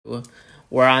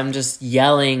where I'm just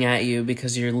yelling at you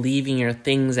because you're leaving your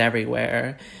things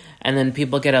everywhere. And then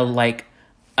people get a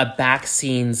back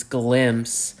scenes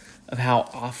glimpse of how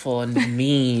awful and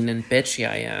mean and bitchy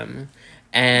I am.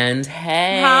 And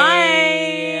hey.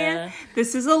 Hi.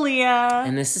 This is Aaliyah.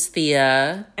 And this is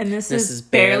Thea. And this is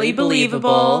Barely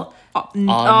Believable.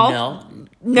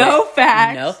 No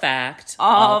fact. No fact.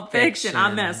 All fiction.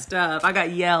 I messed up. I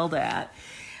got yelled at.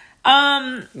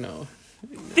 No.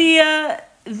 Thea,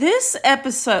 this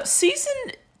episode,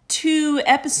 season 2,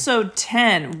 episode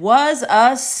 10, was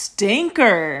a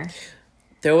stinker.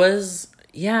 There was,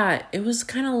 it was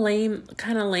kind of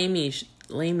lamey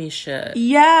shit.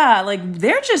 Yeah,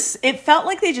 it felt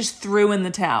like they just threw in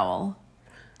the towel.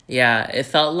 Yeah, it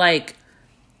felt like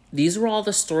these were all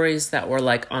the stories that were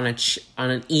on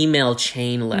an email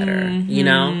chain letter, you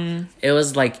know? It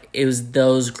was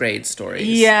those great stories.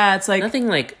 Yeah, it's like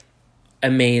nothing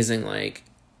amazing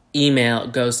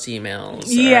ghost emails.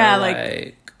 Yeah,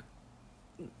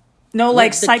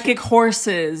 psychic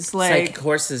horses. Psychic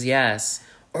horses, yes.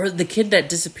 Or the kid that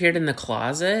disappeared in the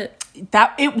closet.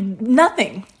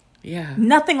 Nothing. Yeah.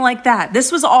 Nothing like that. This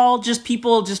was all just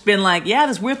people just been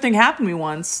this weird thing happened to me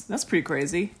once. That's pretty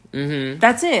crazy. Mm-hmm.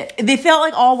 That's it. They felt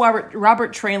like all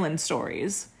Robert Trayland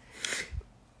stories.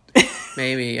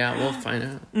 Maybe, yeah. We'll find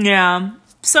out. Yeah.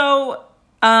 So,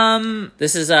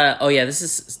 this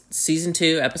is season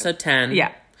 2, episode 10.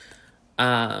 Yeah.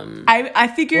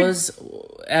 I figured...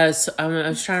 I was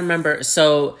trying to remember.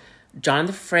 So,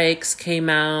 Jonathan Frakes came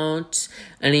out,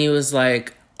 and he was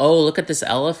like, oh, look at this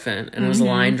elephant. And it was a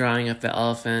line drawing of the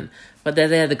elephant. But then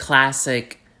they had the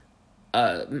classic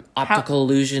optical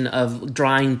illusion of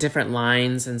drawing different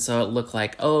lines. And so it looked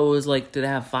like, did it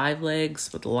have 5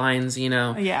 legs with the lines, you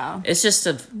know? Yeah. It's just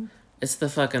it's the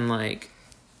fucking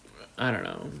I don't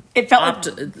know. It felt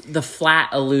the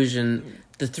flat illusion,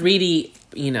 the 3D,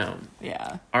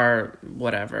 yeah, are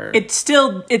whatever.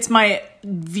 It's my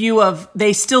view of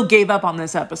they still gave up on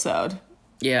this episode.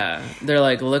 Yeah, they're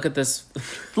like, look at this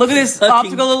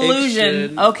optical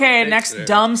illusion. Okay, next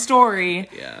dumb story.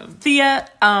 Yeah. Thea,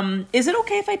 is it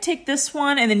okay if I take this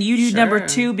one and then you do number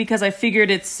 2 because I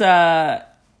figured it's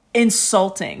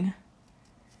insulting?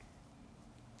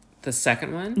 The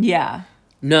second one? Yeah.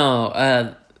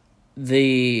 No,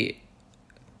 the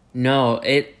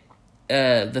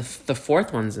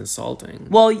fourth one's insulting.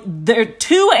 Well,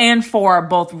 2 and 4 are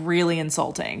both really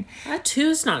insulting. 2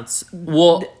 is not.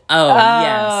 Well,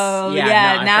 yes.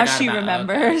 Yeah, no, now she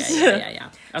remembers. Okay, yeah.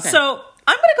 Okay. So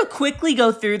I'm going to quickly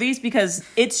go through these because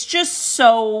it's just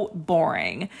so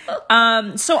boring.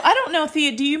 So I don't know,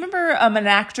 Thea, do you remember an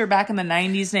actor back in the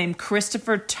 90s named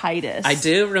Christopher Titus? I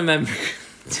do remember.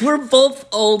 We're both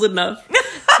old enough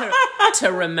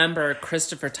to remember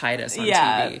Christopher Titus on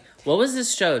TV. What was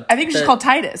this show? I think it was just called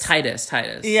Titus.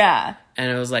 Titus. Yeah.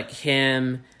 And it was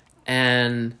him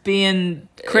and... being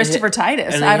Christopher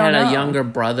Titus. And I don't know. He had a younger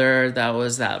brother that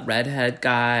was that redhead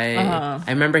guy. Uh-huh.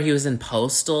 I remember he was in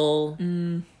Postal,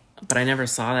 but I never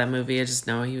saw that movie. I just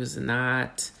know he was in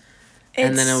that.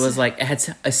 And then it was it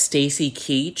had a Stacy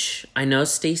Keach. I know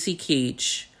Stacy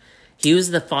Keach. He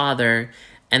was the father.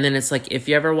 And then it's if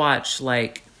you ever watch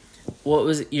what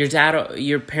was your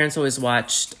parents always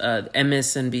watched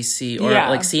MSNBC or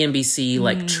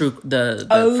CNBC true the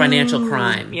financial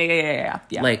crime. Yeah.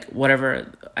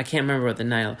 Whatever, I can't remember what the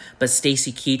night, but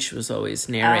Stacy Keach was always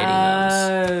narrating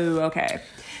those. Oh, okay.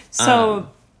 So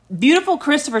beautiful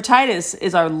Christopher Titus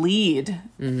is our lead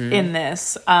in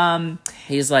this.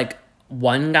 He's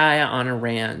one guy on a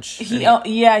ranch. He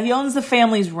owns the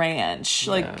family's ranch.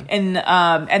 And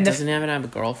doesn't even have a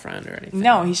girlfriend or anything.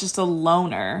 No, he's just a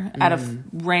loner at a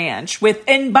ranch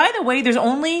and by the way, there's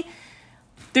only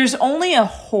a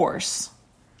horse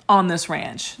on this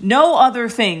ranch. No other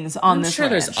things on this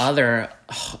ranch. I'm sure there's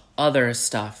other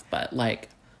stuff, but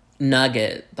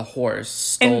Nugget, the horse,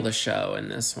 stole the show in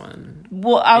this one.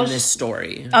 Well, this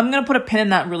story. I'm going to put a pin in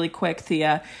that really quick,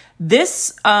 Thea.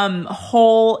 This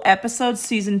whole episode,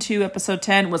 season 2, episode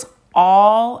 10, was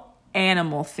all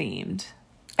animal themed.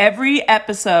 Every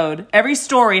episode, every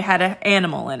story had an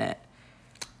animal in it.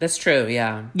 That's true,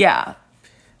 yeah. Yeah.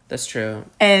 That's true.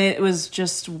 And it was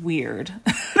just weird.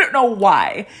 I don't know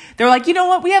why. They're like, you know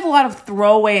what? We have a lot of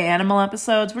throwaway animal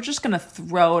episodes. We're just going to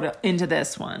throw it into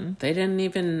this one. They didn't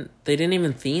even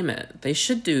theme it. They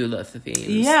should do the themes.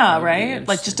 Yeah, right?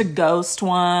 Just a ghost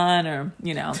one or,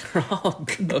 They're all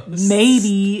ghosts.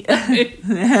 Maybe.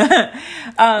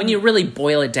 When you really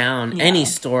boil it down, any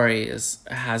story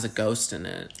has a ghost in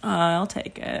it. I'll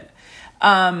take it.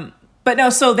 But no,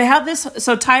 so they have this,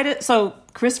 so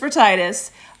Christopher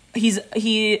Titus,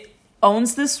 he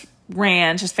owns this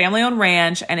ranch, his family-owned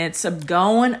ranch, and it's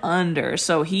going under.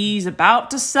 So he's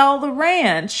about to sell the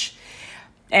ranch,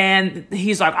 and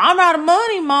he's like, I'm out of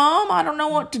money, Mom. I don't know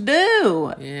what to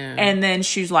do. Yeah. And then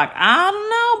she's like, I don't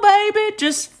know, baby.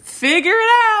 Just figure it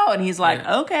out. And he's like,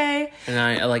 okay.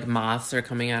 And like moths are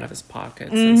coming out of his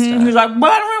pockets and stuff. He's like,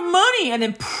 but I don't have money. And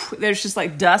then there's just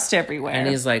like dust everywhere. And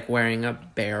he's like wearing a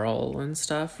barrel and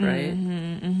stuff,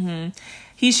 right?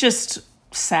 He's just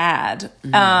sad.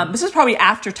 This is probably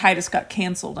after Titus got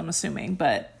canceled, I'm assuming,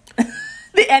 but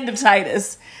the end of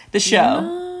Titus, the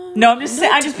show. No, I'm just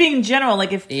saying. I'm just being general.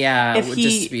 Like if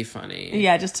just to be funny.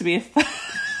 Yeah, just to be.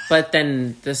 But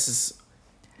then this is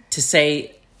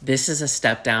a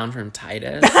step down from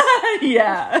Titus.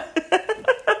 Yeah.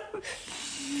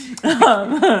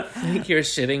 Like you're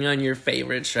shitting on your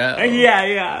favorite show.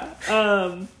 Yeah.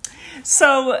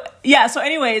 So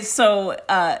anyways,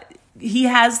 he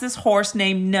has this horse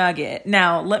named Nugget.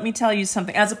 Now, let me tell you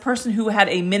something. As a person who had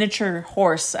a miniature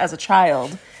horse as a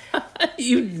child.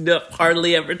 You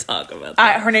hardly ever talk about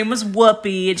that. Her name was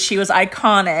Whoopi, and she was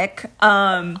iconic.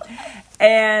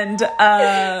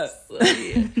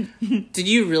 Did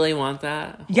you really want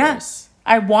that horse? Yes.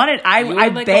 I wanted,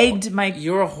 I begged my...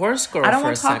 You were a horse girl. I don't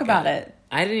want to talk about it.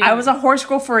 I was a horse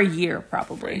girl for a year,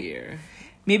 probably. For a year.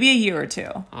 Maybe a year or two.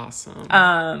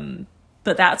 Awesome.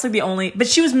 But that's like the only... But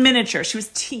she was miniature. She was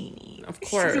teeny. Of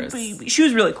course. She was a baby. She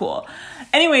was really cool.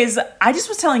 Anyways, I just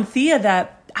was telling Thea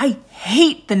that I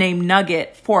hate the name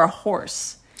Nugget for a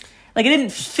horse. Like, it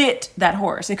didn't fit that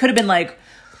horse. It could have been like...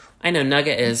 I know,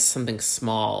 Nugget is something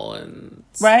small and...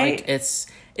 Right? Like,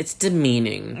 it's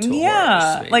demeaning to a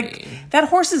horse, maybe. Like, that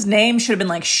horse's name should have been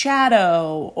like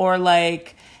Shadow or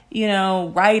like,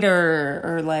 Ryder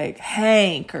or like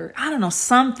Hank or I don't know,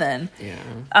 something.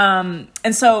 Yeah.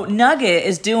 And so Nugget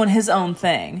is doing his own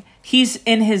thing. He's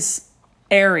in his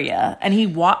area and he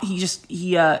leaves...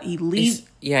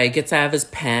 Yeah, he gets out of his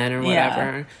pen or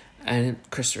whatever. Yeah. And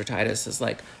Christopher Titus is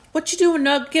like, what you doing,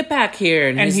 Nug? Get back here.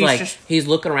 And he's like, he's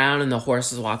looking around and the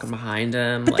horse is walking behind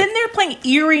him. But then they're playing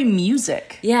eerie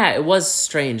music. Yeah, it was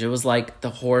strange. It was like the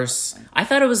horse. I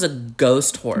thought it was a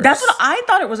ghost horse. That's what I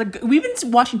thought it was. We've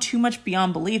been watching too much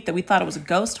Beyond Belief that we thought it was a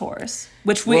ghost horse.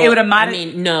 It would have might. I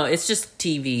mean, no, it's just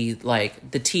TV. Like,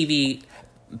 the TV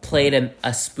played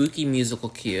a spooky musical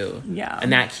cue. Yeah.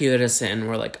 And that cued us in.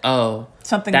 We're like, oh,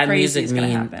 something crazy is going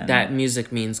to happen. That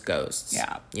music means ghosts.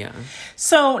 Yeah. Yeah.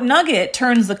 So Nugget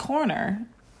turns the corner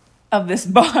of this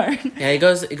barn. Yeah, he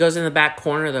goes in the back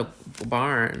corner of the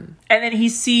barn. And then he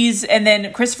sees, and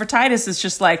then Christopher Titus is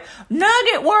just like,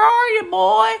 Nugget, where are you,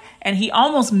 boy? And he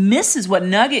almost misses what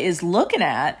Nugget is looking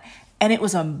at. And it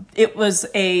was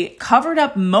a covered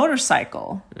up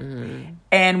motorcycle. Mm-hmm.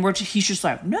 And he's just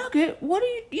like, Nugget,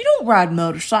 you don't ride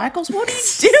motorcycles. What are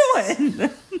you doing?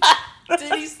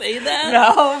 Did he say that?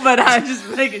 No, but I'm just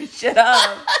making shit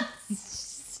up.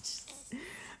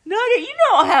 Nugget, you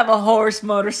don't have a horse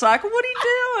motorcycle. What are you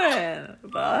doing,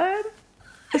 bud?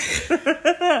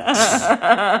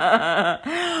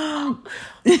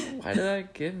 Why did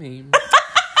that give me?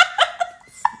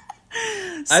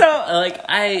 So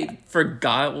I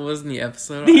forgot what was in the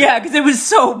episode. Yeah, because it was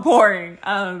so boring.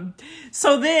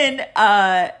 So then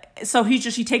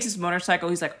he takes his motorcycle.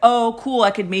 He's like, "Oh, cool!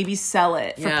 I could maybe sell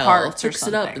it for parts or something. Fix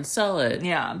it up and sell it."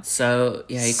 Yeah. So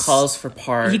he calls for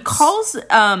parts. He calls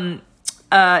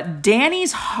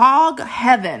Danny's Hog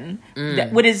Heaven.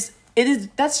 That's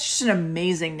just an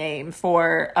amazing name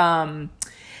for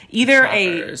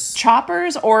either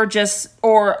choppers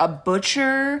or a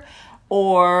butcher.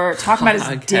 Or talking about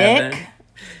his dick. Heaven.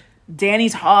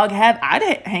 Danny's Hog Heaven. I'd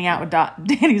hang out with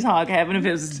Danny's Hog Heaven if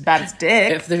it was as bad as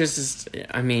dick. If there's just,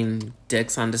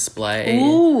 dicks on display.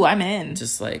 Ooh, I'm in.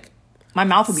 Just like... My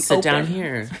mouth would be open. Sit down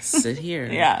here. Sit here.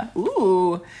 Yeah.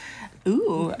 Ooh.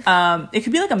 It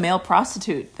could be like a male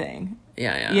prostitute thing.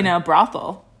 Yeah.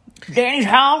 Brothel. Danny's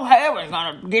Hog Heaven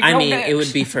gonna get your dicks. It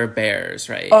would be for bears,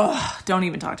 right? Oh, don't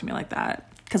even talk to me like that.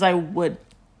 Because I would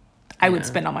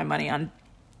spend all my money on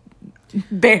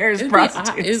bears,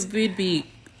 prostitutes. It would be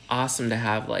awesome to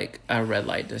have like a red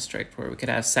light district where we could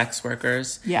have sex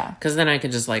workers. Yeah. Because then I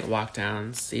could just like walk down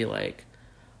and see like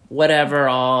whatever,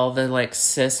 all the like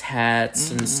cis hets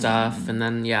and stuff. And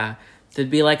then, there'd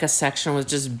be like a section with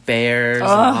just bears and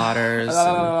otters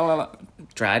and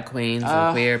drag queens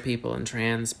and queer people and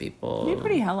trans people. You're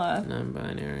pretty hella.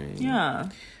 Non-binary. Yeah.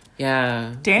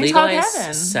 Yeah. Danny's Hog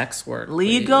Heaven. Sex work.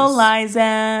 Legalize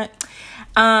it.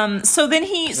 So then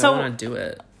I want to do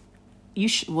it.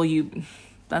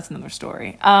 That's another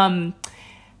story. Well,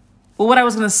 what I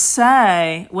was going to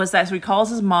say was that, so he calls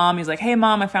his mom. He's like, hey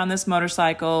mom, I found this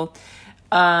motorcycle.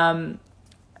 And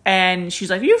she's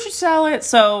like, you should sell it.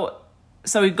 So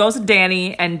So he goes to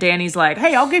Danny, and Danny's like,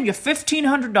 hey, I'll give you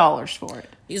 $1,500 for it.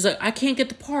 He's like, I can't get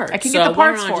the parts. I can't get the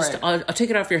parts for it. I'll take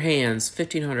it off your hands.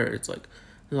 $1,500. It's like,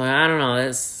 I don't know.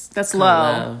 That's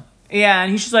low. Yeah,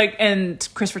 and he's like, and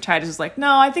Christopher Titus is like,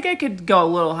 no, I think I could go a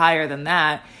little higher than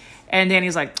that. And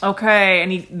Danny's like, okay.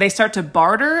 And they start to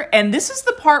barter. And this is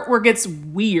the part where it gets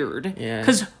weird. Yeah.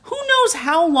 Because who knows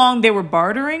how long they were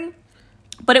bartering.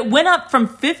 But it went up from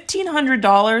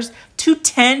 $1,500 to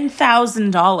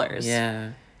 $10,000.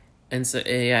 Yeah. And so,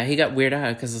 yeah, he got weirded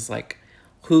out because it's like,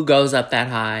 who goes up that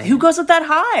high? Who goes up that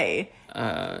high?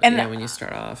 And when you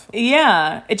start off.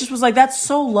 Yeah. It just was like, that's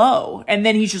so low. And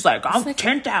then he's just like, I'm like,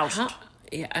 10,000.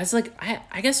 Yeah, I was like,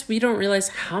 I guess we don't realize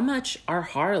how much are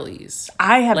Harleys.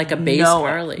 I have like a base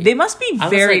Harley. They must be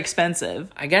very expensive.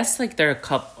 I guess like they're a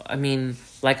couple. I mean,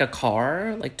 like a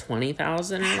car, like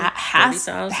 20,000,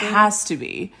 30,000. Has to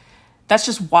be. That's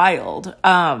just wild.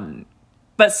 But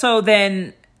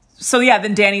then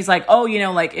Danny's like, oh,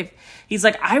 like if he's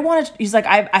like,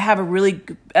 I have a really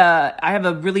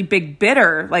big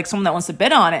bidder, like someone that wants to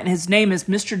bid on it, and his name is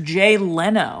Mr. Jay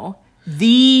Leno.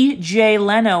 The Jay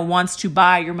Leno wants to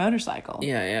buy your motorcycle.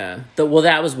 Yeah. Well,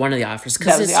 that was one of the offers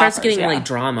because it starts getting like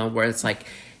drama where it's like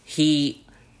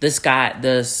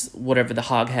whatever the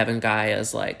Hog Heaven guy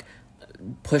is like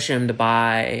push him to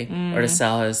buy or to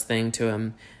sell his thing to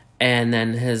him, and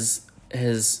then his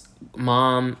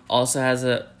mom also has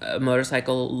a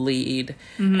motorcycle lead,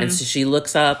 and so she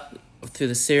looks up through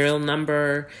the serial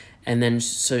number, and then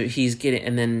she's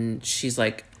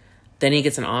like, then he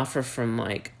gets an offer from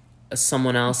like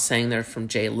someone else saying they're from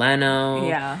Jay Leno.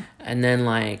 Yeah. And then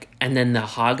the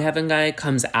Hog Heaven guy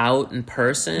comes out in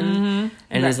person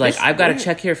and he's like, I've got a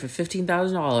check here for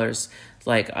 $15,000.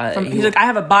 Like, he's like, I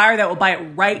have a buyer that will buy it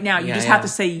right now. You just have to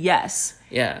say yes.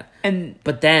 Yeah. And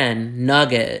but then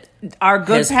Nugget, our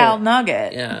good pal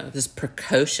Nugget. Yeah. This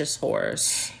precocious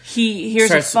horse. He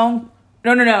hears a phone.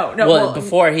 No. Well,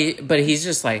 he's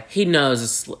just like, he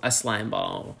knows a slime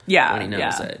ball. Yeah. When he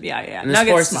knows it. Yeah. And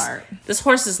Nugget's smart. This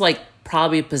horse is like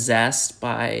probably possessed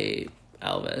by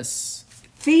Elvis.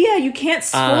 Thea, you can't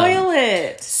spoil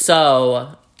it.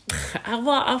 So,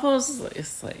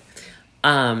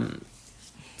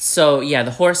 so yeah,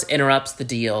 the horse interrupts the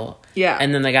deal. Yeah.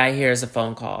 And then the guy hears a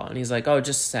phone call and he's like, oh,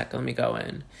 just a sec, let me go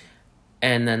in.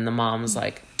 And then the mom's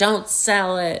like, don't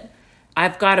sell it.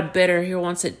 I've got a bidder who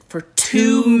wants it for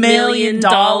 $2 million.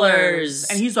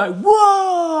 And he's like,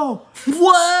 whoa!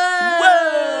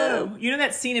 You know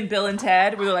that scene in Bill and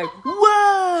Ted where they're like,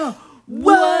 whoa!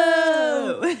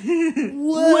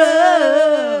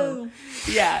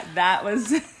 Yeah, that was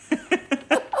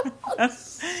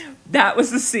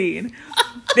the scene.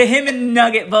 Him and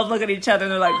Nugget both look at each other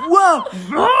and they're like, whoa,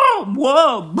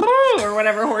 or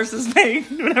whatever horses make,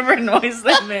 whatever noise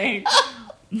they make.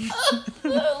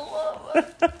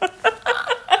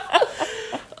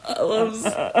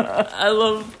 I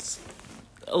love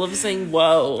saying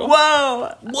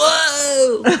whoa.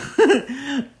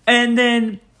 And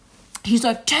then he's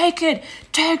like, take the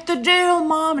deal,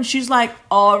 Mom. And she's like,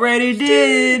 already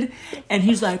did. And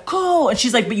he's like, cool. And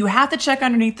she's like, but you have to check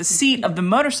underneath the seat of the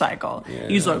motorcycle. Yeah,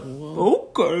 he's like,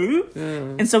 okay.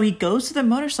 Yeah. And so he goes to the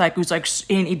motorcycle. He's like,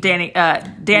 and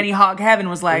Danny Hog Heaven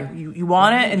was like, you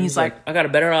want it? And he's like, I got a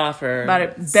better offer.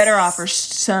 Better offer,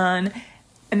 son.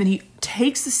 And then he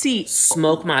takes the seat.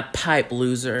 Smoke my pipe,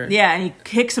 loser. Yeah, and he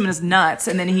kicks him in his nuts.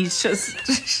 And then he's just...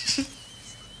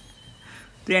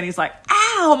 Danny's like,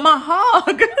 ow, my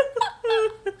hog.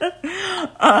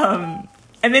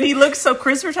 And then he looks, so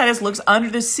Christopher Titus looks under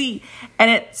the seat, and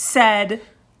it said,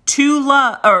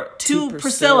 to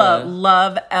Priscilla,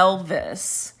 love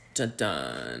Elvis.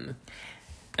 Dun.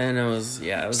 And it was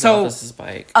Elvis's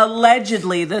bike.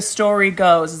 Allegedly, the story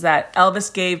goes that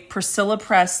Elvis gave Priscilla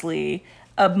Presley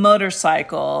a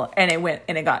motorcycle, and it went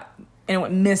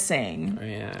missing.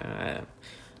 Yeah,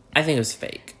 I think it was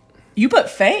fake. You put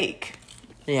fake.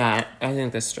 Yeah, I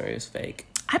think this story is fake.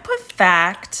 I put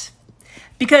fact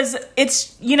because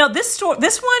it's, this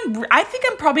one, I think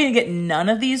I'm probably going to get none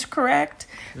of these correct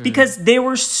because they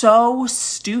were so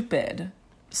stupid.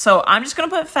 So I'm just going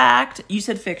to put fact. You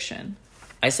said fiction.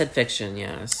 I said fiction,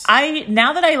 yes.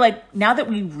 Now that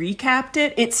we recapped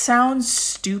it, it sounds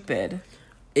stupid.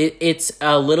 It's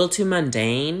a little too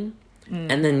mundane.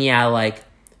 And then, I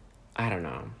don't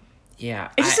know. Yeah.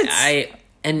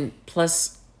 And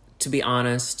plus... To be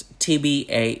honest,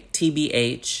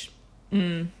 TBH.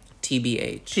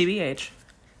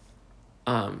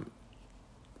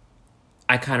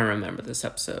 I kind of remember this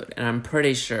episode, and I'm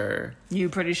pretty sure. You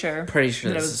pretty sure? Pretty sure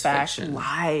that this it was is fact. fiction.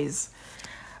 Lies.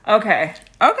 Okay.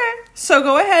 So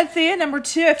go ahead, Thea. Number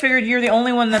 2. I figured you're the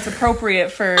only one that's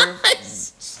appropriate for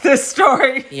this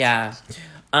story. Yeah.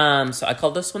 So I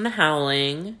called this one the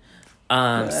Howling.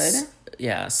 Good.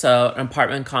 Yeah, so an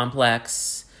apartment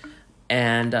complex,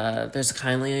 and there's a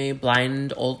kindly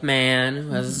blind old man who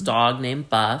has his dog named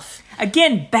Buff.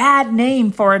 Again, bad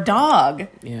name for a dog.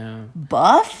 Yeah.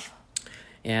 Buff?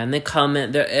 Yeah, and they come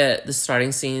in, the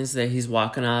starting scenes that he's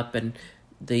walking up, and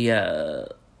the I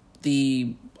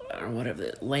don't know, whatever,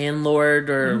 the landlord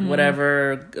or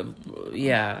whatever,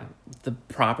 the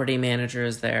property manager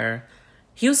is there.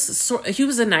 He was a nice guy. He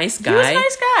was a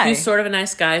nice guy. He was sort of a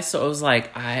nice guy, so it was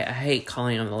like, I hate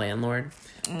calling him the landlord,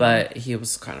 but he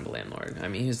was kind of a landlord. I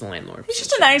mean, he was the landlord. He's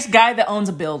just a nice guy that owns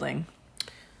a building.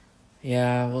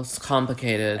 Yeah, well, it's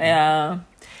complicated. Yeah.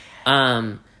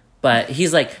 But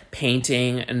he's like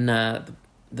painting, and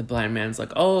the blind man's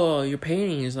like, "Oh, you're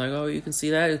painting." He's like, "Oh, you can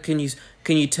see that? Can you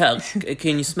tell?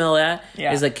 Can you smell that?" Yeah.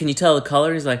 He's like, "Can you tell the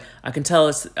color?" He's like, "I can tell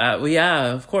it's well,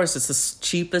 yeah, of course, it's the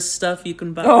cheapest stuff you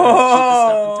can buy. Oh. Cheapest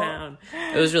stuff in town."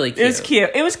 It was really cute.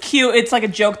 It was cute. It's like a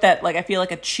joke that like I feel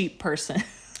like a cheap person.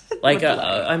 Like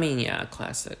I mean, yeah,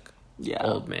 classic. Yeah.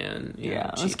 Old man.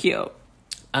 Yeah, it was cute.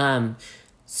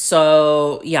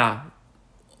 So yeah,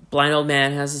 blind old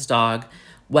man has his dog.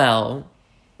 Well,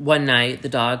 one night the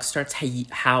dog starts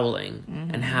howling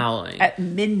and howling At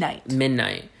midnight,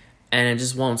 and it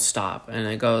just won't stop, and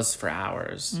it goes for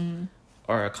hours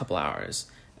or a couple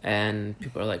hours, and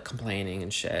people are like complaining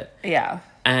and shit. Yeah.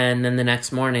 And then the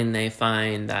next morning they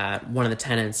find that one of the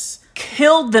tenants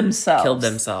Killed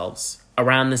themselves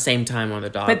around the same time when the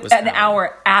dog was an howling.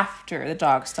 hour after the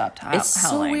dog stopped howling. It's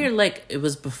so weird. Like it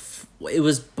was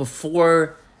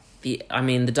before the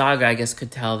dog, I guess,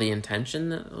 could tell the intention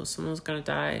that someone was gonna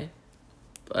die,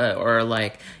 or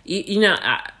like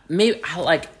maybe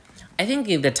like I think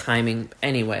the timing.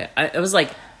 Anyway, it was like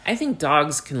I think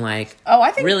dogs can like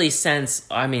really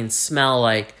smell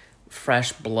like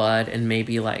fresh blood, and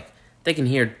maybe like they can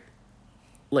hear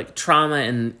like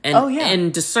trauma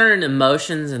and discern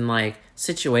emotions and like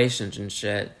situations and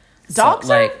shit. Dogs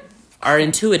are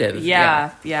intuitive.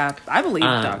 Yeah. I believe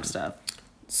dog stuff.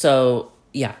 So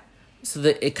yeah. So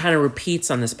it kind of repeats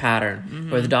on this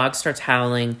pattern where the dog starts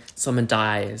howling, someone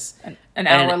dies. An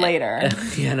hour later.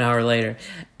 Yeah, an hour later.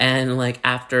 And like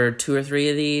after 2 or 3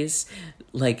 of these,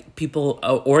 like people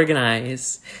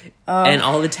organize and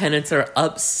all the tenants are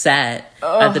upset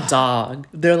at the dog.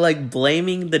 They're like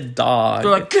blaming the dog.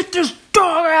 They're like, get this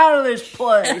dog out of this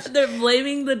place. They're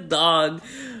blaming the dog,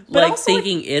 But like also,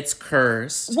 thinking it's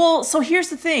cursed. Well, so here's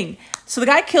the thing. So the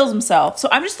guy kills himself. So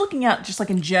I'm just looking at just like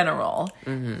in general.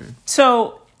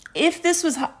 So if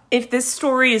this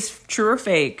story is true or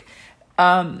fake,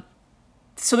 so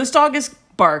this dog is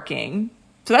barking.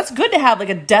 So that's good to have like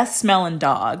a death smelling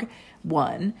dog.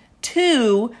 1,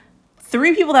 2,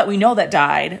 3 people that we know that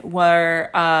died were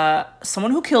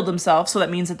someone who killed himself. So that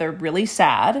means that they're really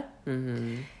sad.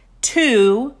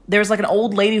 2, there's like an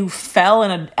old lady who fell in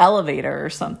an elevator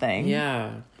or something. Yeah.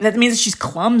 That means that she's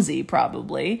clumsy,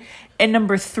 probably. And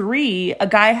number 3, a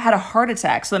guy had a heart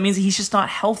attack. So that means he's just not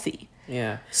healthy.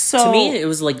 Yeah. So to me, it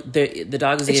was like the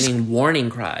dog was giving warning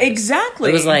cries.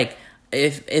 Exactly. It was like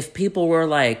if people were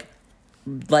like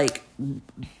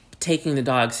taking the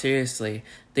dog seriously,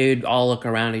 they'd all look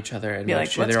around each other and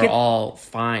make sure they're all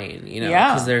fine,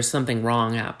 because there's something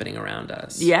wrong happening around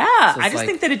us. Yeah. So I just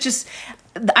think that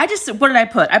what did I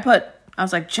put? I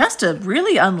was like, just a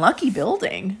really unlucky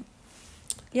building.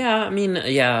 Yeah, I mean,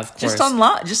 yeah, of course.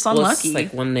 Just unlucky. It's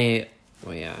like when yeah.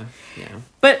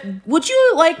 But would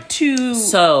you like to...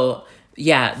 So,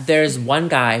 yeah, there's one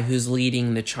guy who's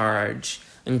leading the charge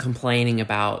and complaining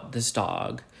about this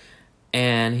dog.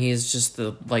 And he's just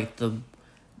the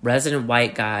resident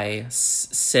white guy,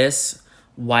 cis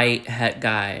white het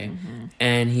guy.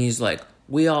 And he's like,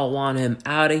 we all want him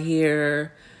out of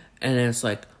here. And it's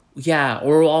like, yeah,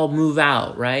 or we'll all move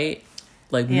out, right?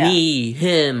 Like me,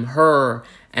 him, her.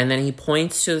 And then he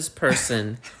points to this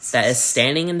person that is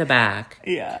standing in the back.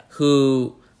 Yeah.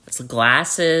 Who has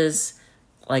glasses,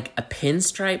 like a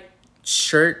pinstripe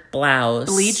shirt, blouse.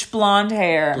 Bleach blonde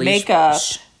hair.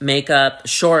 Makeup,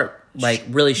 short, like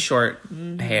really short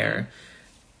hair.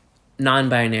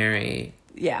 Non-binary.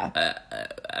 Yeah.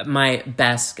 My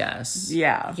best guess.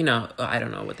 Yeah. I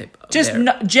don't know what they... Just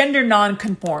gender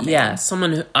non-conforming. Yeah,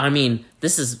 someone who...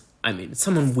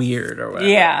 someone weird or whatever.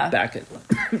 Yeah. Back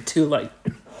to like...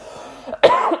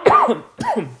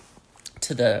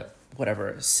 to the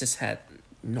whatever cishet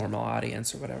normal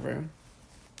audience or whatever.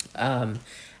 And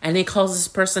he calls this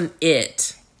person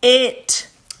it.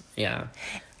 Yeah.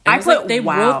 And they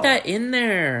wrote that in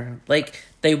there. Like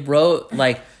they wrote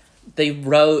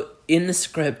in the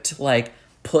script, like,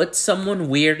 put someone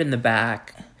weird in the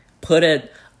back, put a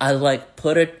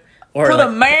put a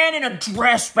man in a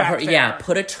dress back there. Yeah,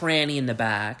 put a tranny in the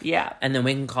back. Yeah. And then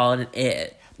we can call it an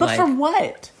it. But for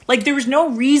what? Like, there was no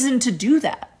reason to do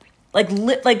that. I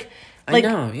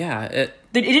know, yeah. It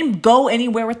didn't go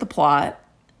anywhere with the plot.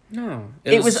 No.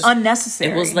 It was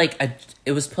unnecessary. It was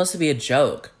it was supposed to be a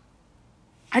joke.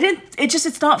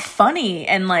 It's not funny.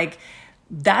 And like,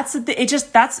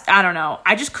 I don't know.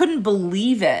 I just couldn't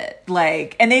believe it.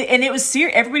 Like, and it was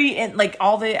serious. Everybody, and like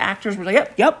all the actors were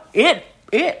like, yep, it.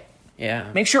 Yeah.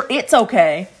 Make sure it's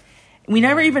okay. We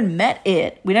never even met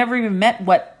it. We never even met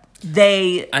what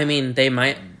they. I mean, it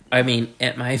might.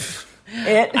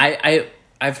 It.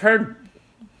 I've heard.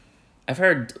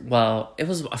 Well, it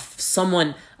was a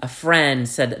friend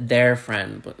said their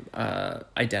friend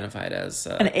identified as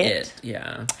an it.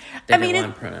 Yeah. They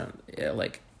didn't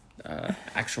want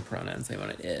actual pronouns. They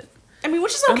wanted it. I mean,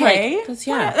 which is okay.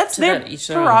 That's their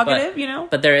prerogative, you know.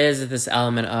 But there is this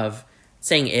element of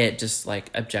saying it just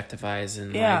like objectifies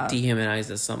and like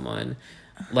dehumanizes someone.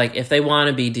 Like, if they want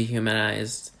to be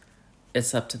dehumanized,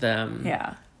 it's up to them.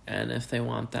 Yeah. And if they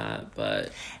want that,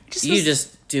 but just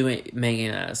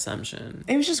making that assumption.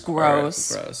 It was just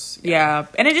gross. Gross. Yeah.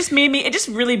 And it just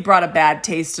really brought a bad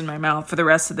taste in my mouth for the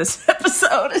rest of this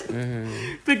episode.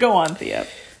 Mm-hmm. But go on, Thea.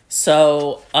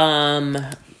 So,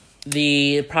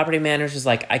 the property manager's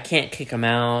like, I can't kick him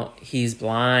out. He's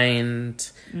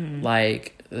blind.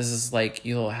 Like, this is like,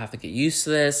 you'll have to get used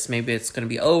to this. Maybe it's going to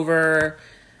be over.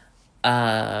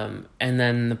 And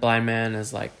then the blind man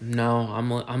is like, no, I'm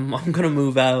going to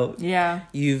move out. Yeah.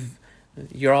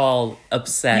 You're all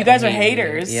upset. You guys are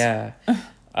haters. Yeah.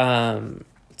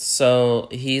 So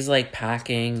he's like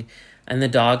packing and the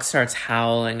dog starts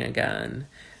howling again.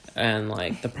 And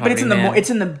like the property it's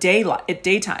in the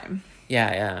daytime.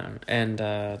 Yeah. And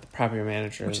the property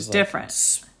manager which is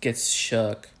different. Gets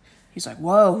shook. He's like,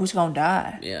 whoa, who's gonna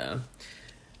die? Yeah.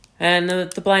 And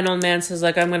the blind old man says,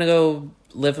 like, I'm gonna go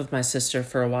live with my sister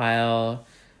for a while,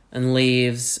 and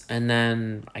leaves. And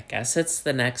then I guess it's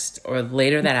the next or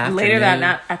later that afternoon. Later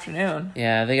that afternoon.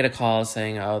 Yeah, they get a call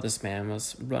saying, oh, this man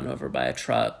was run over by a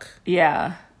truck.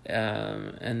 Yeah.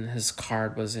 And his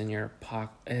card was in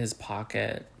his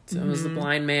pocket. So it was the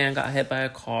blind man got hit by a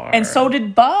car. And so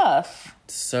did Buff.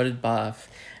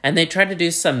 And they tried to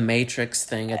do some Matrix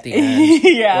thing at the end.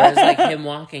 Yeah. Where it's like him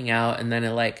walking out and then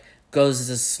it like goes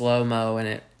to slow-mo and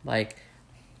it like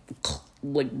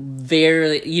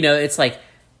very, you know, it's like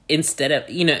instead of,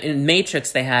 you know, in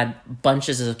Matrix they had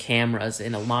bunches of cameras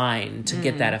in a line to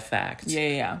get that effect.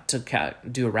 Yeah. To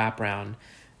do a wraparound.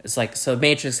 It's like, so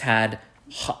Matrix had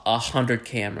 100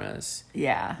 cameras.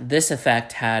 Yeah. This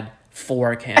effect had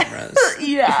 4 cameras.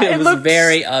 Yeah. It was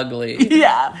very ugly.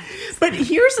 Yeah. But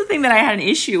here's the thing that I had an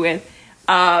issue with,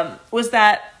 was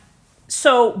that,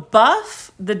 so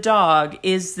Buff, the dog,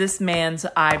 is this man's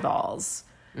eyeballs.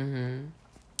 Mm-hmm.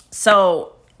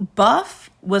 So Buff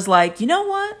was like, you know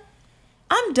what?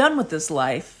 I'm done with this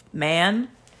life, man.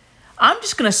 I'm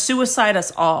just going to suicide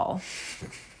us all.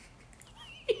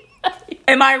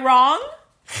 Am I wrong?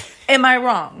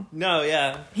 No,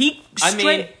 yeah. He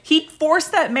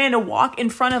forced that man to walk in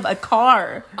front of a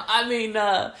car. I mean,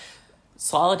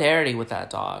 solidarity with that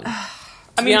dog.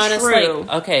 I mean, honest, true.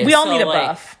 Like, okay, we all need a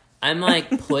Buff. I'm like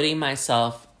putting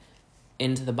myself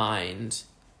into the mind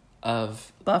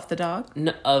of Buff the dog?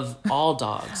 Of all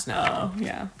dogs now. Oh,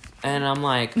 yeah. And I'm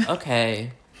like,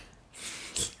 okay,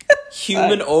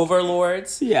 human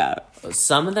overlords. Yeah.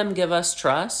 Some of them give us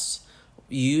trust.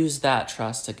 Use that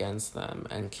trust against them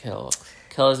and kill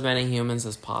as many humans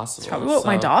as possible. That's probably what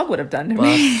my dog would have done to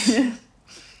me.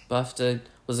 Buff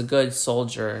was a good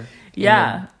soldier.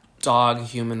 Yeah. In the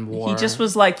dog-human war. He just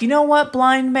was like, you know what,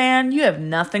 blind man? You have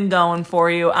nothing going for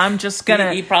you. I'm just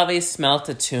gonna... He probably smelt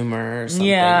a tumor or something.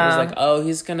 Yeah. He was like, oh,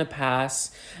 he's gonna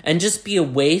pass. And just be a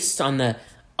waste on the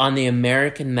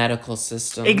American medical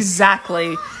system.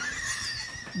 Exactly.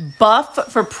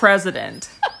 Buff for president.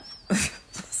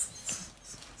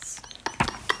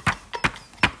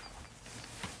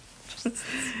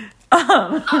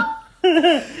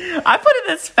 I put in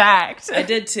this fact. I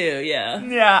did too, yeah.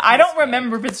 Yeah, I don't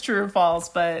remember if it's true or false,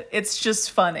 but it's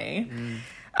just funny.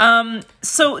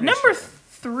 So number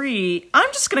 3, I'm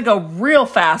just going to go real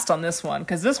fast on this one,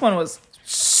 because this one was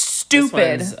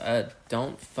stupid. This one's,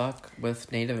 don't fuck with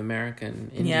Native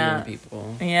American Indian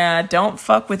people. Yeah, don't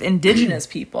fuck with indigenous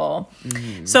people.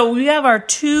 So we have our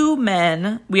 2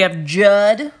 men. We have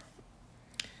Judd,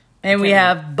 and we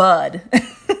have Bud.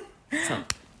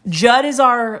 Judd is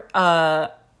our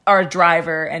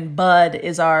driver, and Bud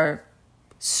is our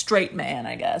straight man,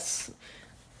 I guess.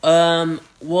 They're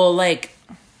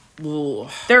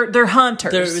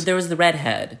hunters. There was the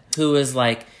redhead who was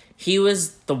like, He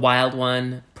was the wild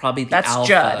one, probably the That's alpha.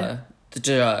 Judd. The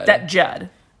Judd. That Judd.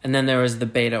 And then there was the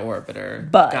beta orbiter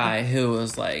Bud. guy who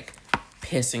was like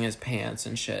pissing his pants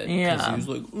and shit. Yeah. Because he was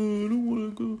like, oh, I don't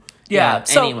want to go. Yeah.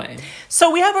 Anyway.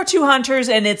 So we have our 2 hunters,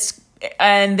 and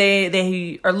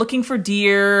they are looking for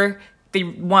deer. They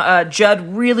want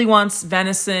Judd really wants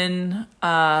venison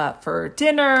for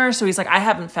dinner, so he's like, I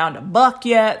haven't found a buck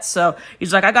yet. So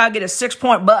he's like, I gotta get a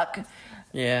 6-point buck.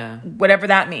 Yeah. Whatever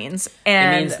that means.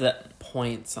 And it means the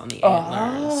points on the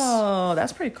antlers. Oh,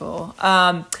 that's pretty cool.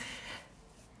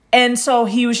 And so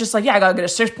he was just like, yeah, I gotta get a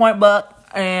 6-point buck,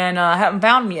 and I haven't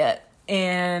found him yet.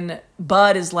 And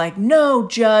Bud is like, no,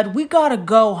 Judd, we gotta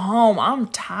go home. I'm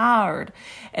tired.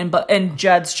 And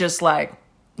Judd's just like,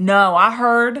 no, I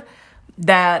heard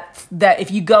that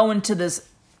if you go into this,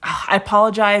 I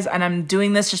apologize, and I'm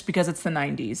doing this just because it's the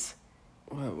 90s.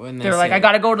 They're like, I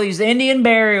gotta go to these Indian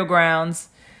burial grounds.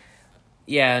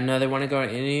 Yeah, no, they want to go to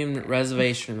Indian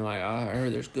reservation. Like, I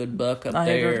heard there's good buck up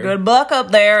there. There's good buck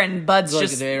up there, and Bud's like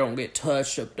just... they don't get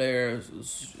touched up there.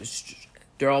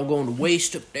 They're all going to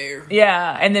waste up there.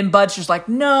 Yeah, and then Bud's just like,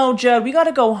 no, Judd, we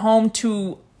gotta go home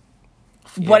to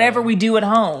whatever we do at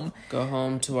home. Go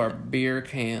home to our beer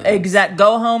can.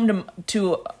 Go home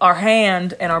to our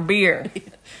hand and our beer.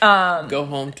 Go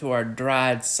home to our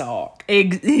dried sock.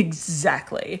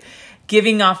 Exactly.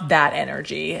 Giving off that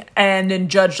energy. And then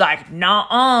Jud's like,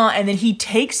 nah. And then he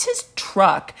takes his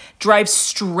truck, drives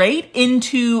straight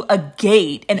into a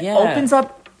gate, and opens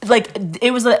up, like,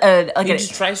 it was he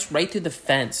just drives right through the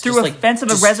fence. Through a fence of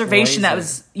a reservation that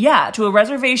was, to a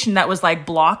reservation that was, like,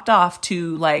 blocked off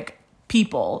to, like,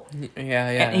 people. Yeah.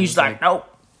 And he's like, nope,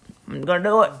 I'm gonna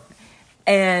do it.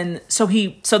 And so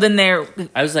then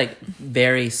I was like,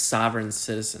 very sovereign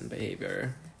citizen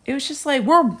behavior. It was just like,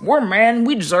 we're man,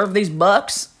 we deserve these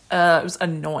bucks. It was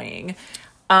annoying.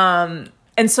 And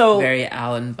so very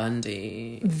Alan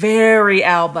Bundy. Very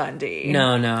Al Bundy.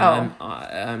 No.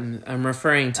 I'm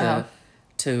referring to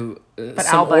some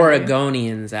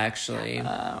Oregonians actually.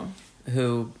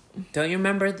 Who don't you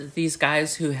remember these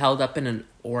guys who held up in an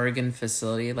Oregon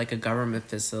facility, like a government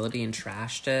facility, and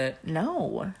trashed it?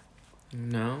 No.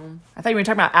 I thought you were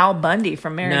talking about Al Bundy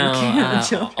from Mary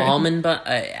McKay.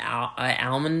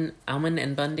 Almond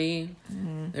and Bundy.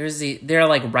 They're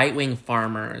like right wing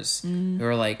farmers who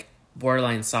are like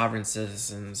borderline sovereign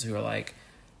citizens who are like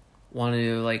want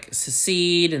to like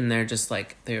secede, and they're just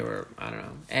like I don't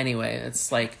know. Anyway,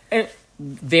 it's like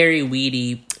very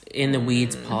weedy in the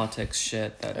weeds politics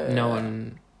shit that no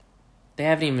one. They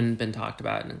haven't even been talked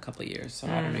about in a couple of years, so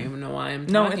I don't even know why I'm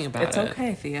talking about it. It's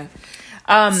okay, Thea.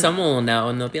 Someone will know,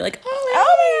 and they'll be like,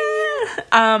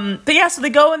 But yeah, so they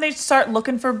go and they start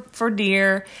looking for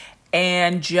deer,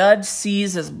 and Judd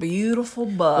sees this beautiful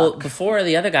buck. Well, before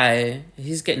the other guy,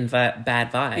 he's getting bad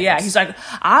vibes. Yeah, he's like,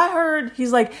 I heard,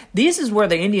 he's like, this is where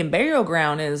the Indian burial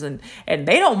ground is, and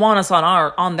they don't want us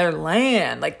on their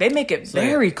land. Like, they make it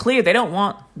very clear they don't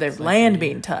want their land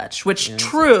being touched, which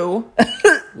true.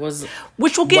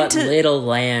 Which we'll get what little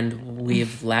land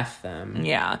we've left them.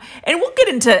 Yeah, and we'll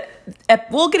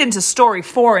get into story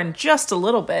 4 in just a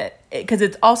little bit, because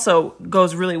it also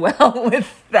goes really well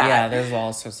with that. Yeah, there's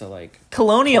all sorts of like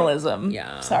colonialism.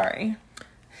 Yeah, sorry,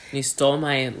 you stole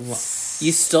my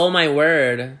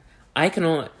word.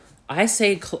 I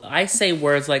say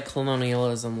words like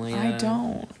colonialism, Leah. I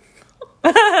don't.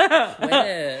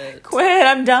 Quit.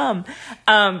 I'm dumb.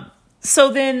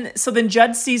 So then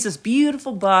Judd sees this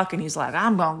beautiful buck, and he's like,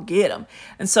 I'm gonna get him.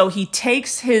 And so he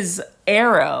takes his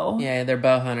arrow. Yeah, they're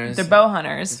bow hunters.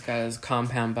 He's got his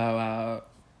compound bow out.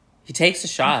 He takes a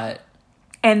shot,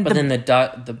 but then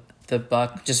the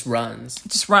buck just runs.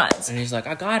 And he's like,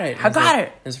 I got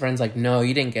it. His friend's like, no,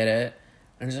 you didn't get it.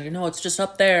 And he's like, no, it's just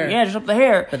up there. Yeah, just up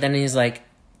there. But then he's like,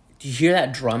 do you hear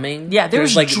that drumming? Yeah,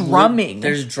 there's like drumming.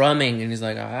 There's drumming, and he's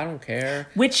like, I don't care.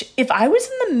 Which, if I was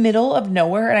in the middle of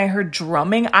nowhere and I heard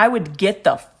drumming, I would get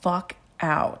the fuck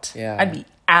out. Yeah. I'd be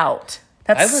out.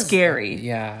 That's scary.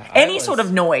 Yeah. Any sort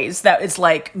of noise that is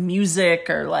like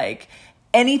music or like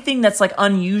anything that's like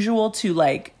unusual to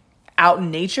like out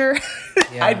in nature,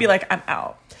 I'd be like, I'm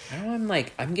out.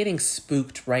 I'm getting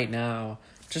spooked right now.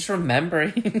 Just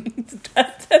remembering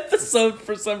that episode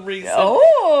for some reason.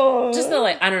 Oh. Just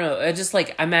I don't know. Just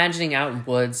like imagining out in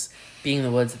woods, being in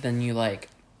the woods, and then you like,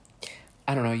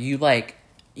 I don't know, you like,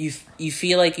 you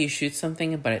feel like you shoot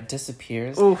something, but it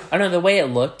disappears. Oof. I don't know, the way it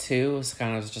looked too was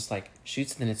kind of just like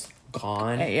shoots and then it's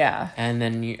gone. Yeah. And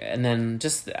then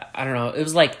just, I don't know, it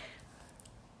was like,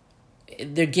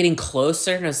 they're getting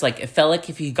closer, and it's like, it felt like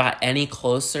if you got any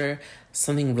closer,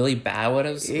 something really bad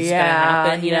was gonna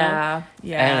happen. You know?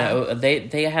 Yeah. I don't know.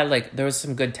 They had like there was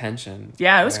some good tension.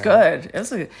 Yeah, it was good. It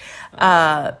was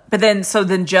but then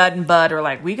Judd and Bud are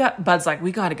like, Bud's like,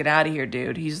 we got to get out of here,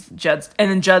 dude. And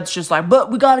then Judd's just like,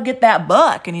 but we got to get that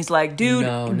buck. And he's like, dude,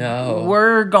 no,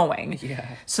 we're going.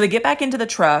 Yeah. So they get back into the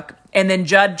truck, and then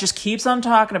Judd just keeps on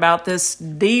talking about this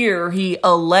deer and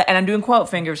I'm doing quote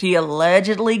fingers, he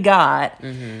allegedly got.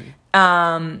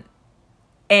 So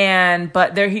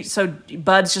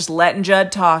Bud's just letting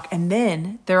Judd talk, and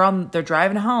then they're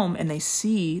driving home and they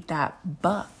see that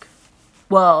buck.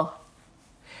 Well,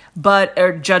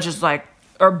 Bud's is like,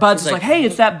 hey,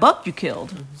 it's that buck you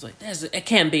killed. He's like, it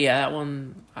can't be that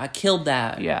one. I killed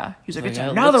that. Yeah. He's like, it's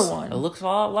another one. It looks a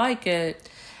lot like it.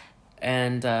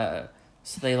 And so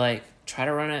they like try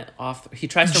to run it off. He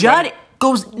tries to Judd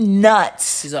goes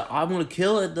nuts. He's like, I'm going to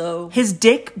kill it though. His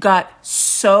dick got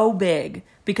so big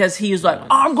because he was like,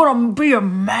 I'm going to be a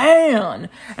man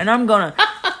and I'm going to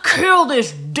kill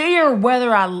this deer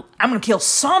whether I'm going to kill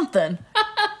something.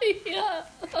 Yeah.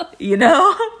 You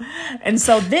know? And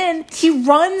so then he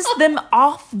runs them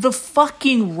off the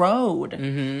fucking road.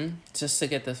 Mm-hmm. Just to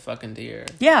get this fucking deer.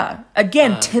 Yeah.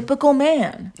 Again, typical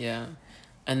man. Yeah.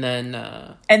 And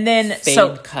then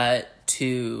fade cut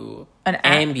to an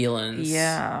ambulance.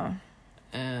 Yeah.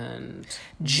 And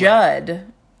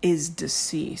Judd is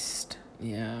deceased.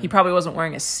 Yeah. He probably wasn't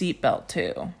wearing a seatbelt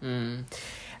too.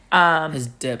 His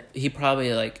dip. He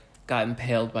probably like got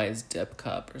impaled by his dip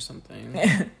cup or something.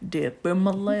 Dip in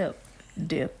my lip.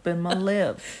 Dip in my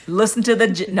lip. Do not listen to the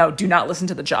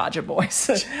Jaja voice.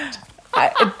 It's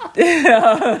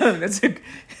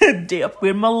a dip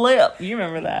in my lip. You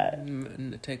remember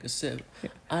that? Take a sip.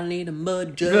 I need a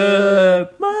mud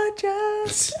jug. Mud jug.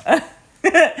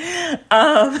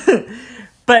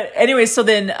 But anyway, so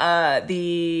then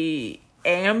the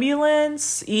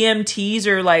ambulance EMTs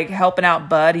are like helping out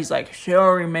Bud. He's like,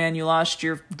 sorry man, you lost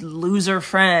your loser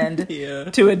friend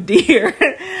to a deer.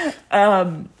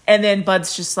 And then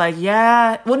Bud's just like,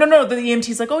 yeah. Well, no. The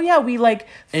EMT's like, oh yeah, we like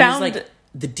found like,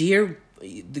 the deer.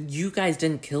 You guys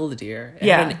didn't kill the deer. It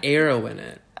had an arrow in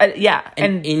it.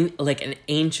 Like an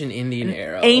ancient Indian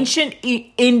arrow.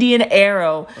 Indian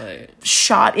arrow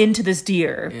shot into this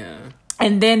deer. Yeah.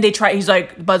 And then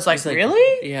Bud's like,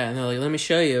 really? Yeah, and they're like, let me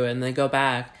show you. And they go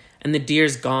back, and the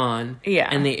deer's gone. Yeah.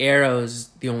 And the arrow's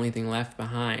the only thing left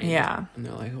behind. Yeah. And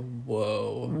they're like,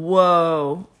 whoa.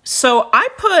 Whoa. So I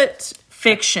put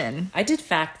fiction. I did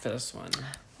fact for this one.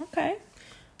 Okay.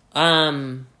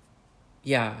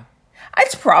 Yeah.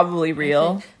 It's probably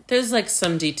real. There's like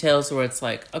some details where it's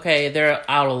like, okay, they're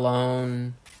out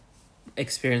alone,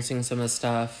 experiencing some of the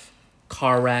stuff.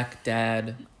 Car wreck,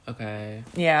 dead. Okay.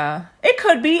 Yeah, it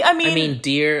could be. I mean,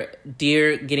 deer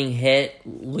getting hit,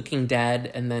 looking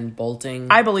dead, and then bolting.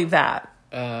 I believe that.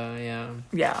 Yeah. Yeah.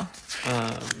 Yeah.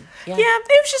 Yeah.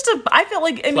 It was just I felt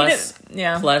like.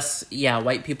 Plus,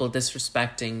 white people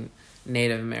disrespecting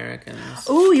Native Americans.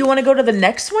 Ooh, you want to go to the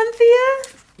next one,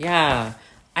 Thea? Yeah,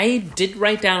 I did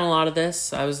write down a lot of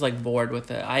this. I was like bored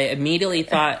with it. I immediately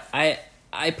thought I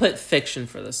put fiction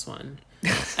for this one.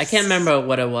 I can't remember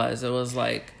what it was. It was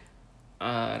like.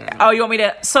 I don't know. Oh, you want me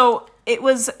to? So it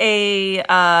was a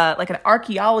like an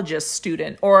archaeologist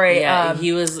student or a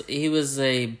he was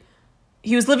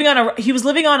living on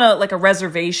a like a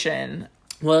reservation.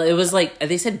 Well, it was like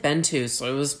they said Bentu,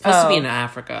 so it was supposed to be in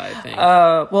Africa, I think.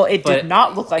 Well, it did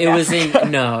not look like it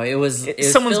Africa. It was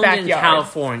someone's filmed backyard in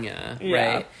California,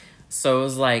 right? So it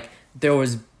was like there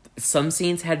was. Some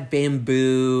scenes had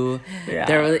bamboo. Yeah.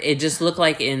 It just looked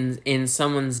like in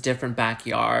someone's different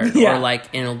backyard or like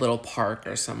in a little park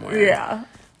or somewhere. Yeah.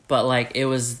 But like it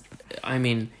was, I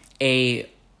mean, a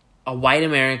white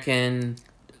American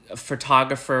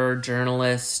photographer,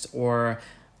 journalist, or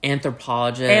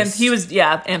anthropologist. And he was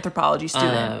anthropology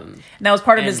student. And that was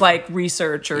part of his like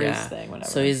research or his thing, whatever.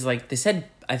 So he's like, they said,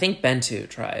 I think Bentu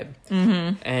tribe.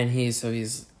 Mm-hmm. And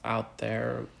he's out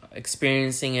there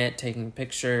experiencing it, taking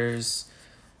pictures,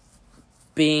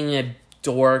 being a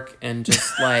dork, and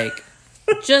just like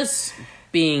just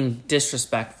being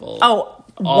disrespectful. Oh,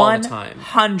 all the time.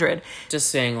 100. Just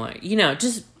saying like,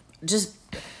 just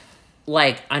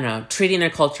like, I don't know, treating their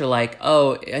culture like,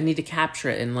 oh, I need to capture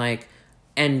it and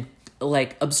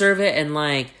observe it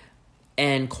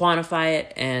and quantify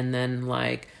it, and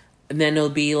then it'll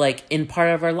be like in part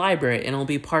of our library and it'll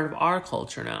be part of our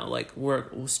culture now. Like we're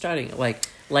studying it.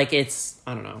 Like it's,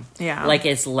 I don't know. Yeah. Like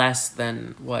it's less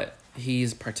than what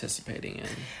he's participating in.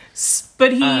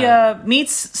 But he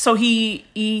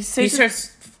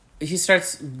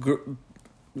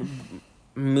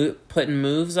putting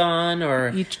moves on,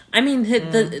 or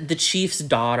the chief's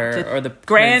daughter, or the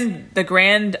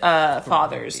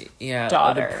grandfather's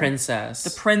daughter,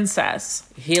 the princess.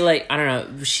 He I don't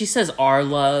know. She says our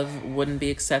love wouldn't be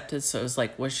accepted, so it was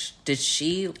like, did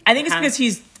she? I think it's because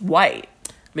he's white.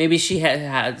 Maybe she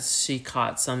she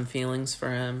caught some feelings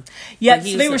for him. Yeah,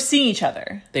 so they were seeing each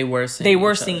other. They were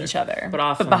seeing each other.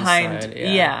 But behind,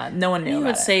 the side, no one knew. He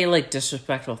would say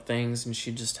disrespectful things, and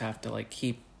she'd just have to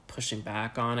keep pushing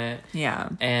back on it. Yeah.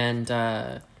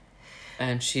 And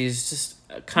she's just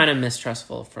kind of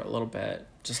mistrustful for a little bit,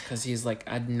 just because he's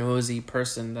a nosy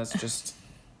person that's just,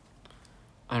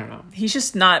 I don't know. He's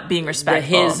just not being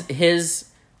respectful. His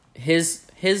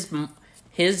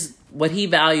what he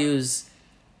values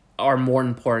are more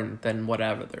important than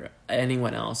whatever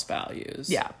anyone else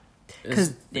values. Yeah.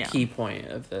 Is the key point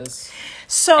of this.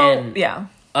 So,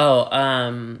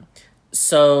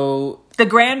 so the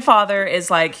grandfather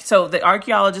is so the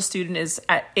archaeologist student is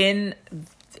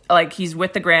he's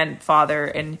with the grandfather,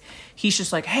 and he's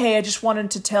just hey, I just wanted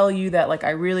to tell you that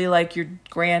I really like your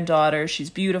granddaughter.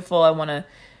 She's beautiful. I want to,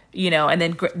 and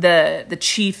then the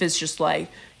chief is just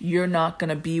you're not going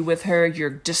to be with her. You're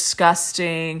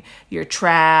disgusting. You're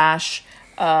trash.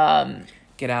 Get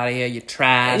out of here. You're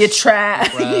trash. You're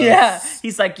trash. Yeah.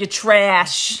 He's you're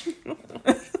trash.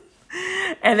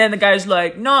 And then the guy's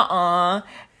nuh-uh.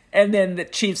 And then the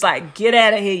chief's get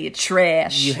out of here, you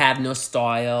trash. You have no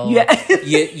style. Yeah.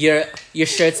 your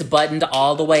shirt's buttoned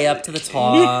all the way up to the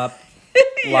top.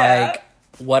 Yeah.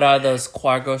 What are those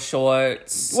cargo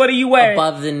shorts? What are you wearing?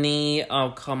 Above the knee?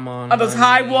 Oh, come on. Are those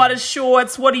high water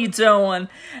shorts? What are you doing?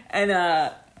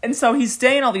 And so he's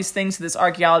saying all these things to this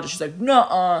archaeologist. She's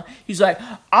nuh-uh. He's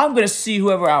I'm going to see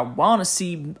whoever I want to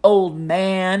see, old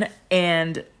man.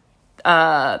 And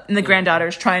the granddaughter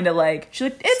is trying to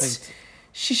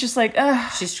she's just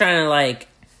she's trying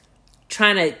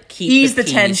to keep ease the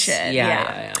tension.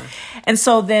 Yeah. And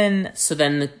so then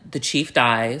the chief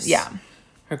dies. Yeah.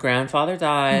 Her grandfather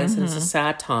dies. And it's a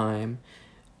sad time.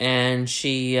 And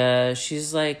she's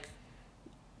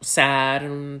sad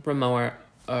and morose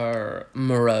or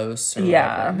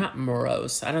whatever. Not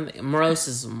morose. I don't think morose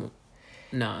is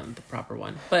not the proper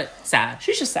one, but sad.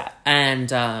 She's just sad. And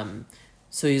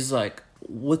so he's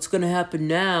what's gonna happen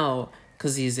now?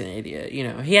 Because he's an idiot,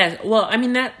 He has. Well, I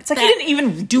mean that. It's he didn't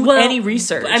even do any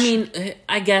research. I mean,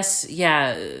 I guess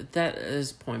that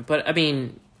is the point. But I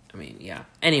mean, yeah.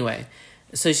 Anyway,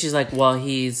 so she's well,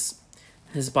 his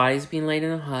body's being laid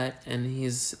in a hut, and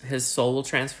his soul will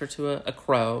transfer to a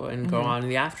crow and go on to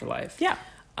the afterlife. Yeah.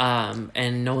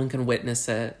 And no one can witness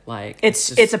it.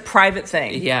 It's a private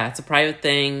thing. Yeah, it's a private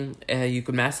thing. You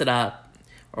could mess it up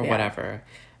or whatever.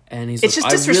 And he's it's just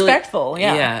disrespectful.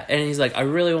 Yeah. And he's I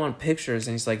really want pictures.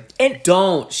 And he's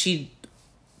don't. She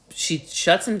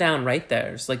shuts him down right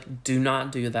there. It's do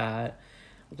not do that.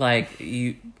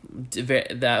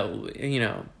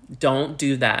 Don't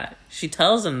do that. She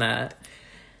tells him that.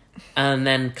 And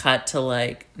then cut to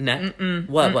what?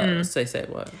 Say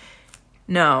what?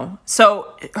 No.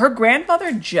 So her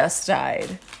grandfather just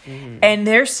died. And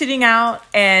they're sitting out,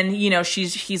 and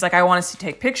he's I want us to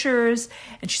take pictures,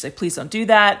 and she's please don't do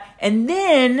that. And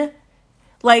then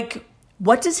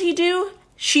what does he do?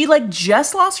 She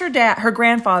just lost her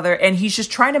grandfather, and he's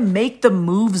just trying to make the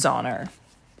moves on her.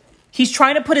 He's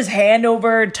trying to put his hand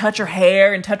over and touch her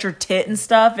hair and touch her tit and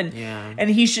stuff, and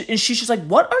she's just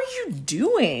what are you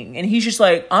doing? And he's just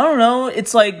I don't know.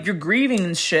 It's you're grieving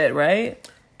and shit, right?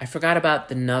 I forgot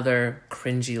about another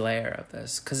cringy layer of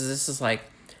this, because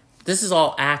this is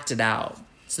all acted out.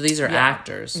 So these are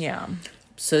actors. Yeah.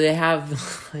 So they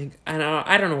have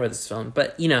I don't know where this is filmed,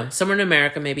 but somewhere in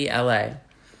America, maybe LA.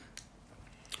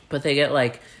 But they get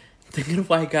a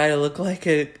white guy to look like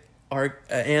an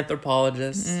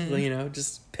anthropologist,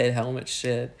 just pit helmet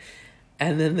shit.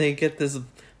 And then they get this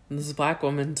black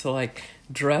woman to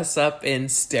dress up in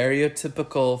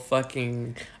stereotypical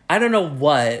fucking, I don't know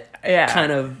what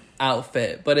kind of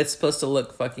outfit, but it's supposed to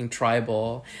look fucking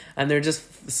tribal, and they're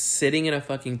just sitting in a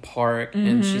fucking park,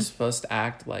 and she's supposed to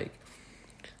act like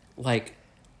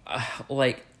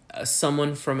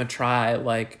someone from a tribe,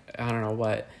 I don't know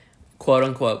what, quote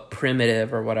unquote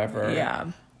primitive or whatever.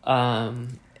 Yeah.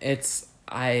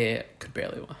 I could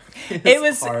barely watch. It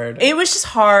was hard. It was just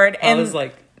hard, and I was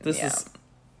this is.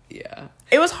 Yeah.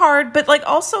 It was hard, but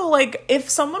also if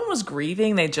someone was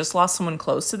grieving, they just lost someone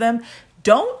close to them,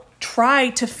 don't try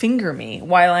to finger me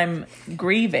while I'm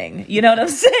grieving. You know what I'm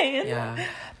saying? Yeah.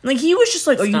 He was just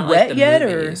are you wet yet?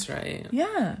 Movies, or right?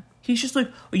 Yeah. He's just are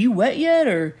you wet yet?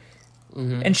 Or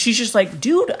and she's just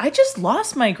dude, I just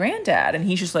lost my granddad. And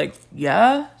he's just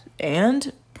yeah,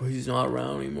 and but he's not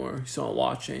around anymore. He's not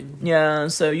watching. Yeah,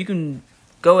 so you can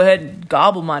go ahead and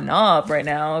gobble my knob right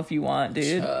now if you want,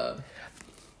 dude.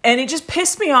 And it just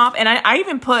pissed me off. And I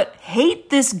even put,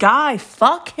 hate this guy.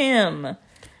 Fuck him.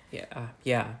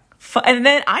 Yeah. And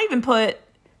then I even put,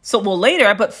 later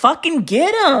I put, fucking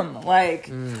get him.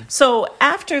 Like, so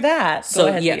after that, go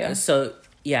ahead,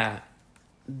 Thea.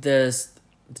 The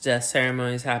death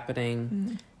ceremony is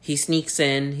happening. He sneaks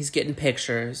in. He's getting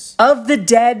pictures of the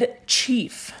dead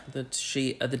chief, the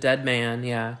dead man.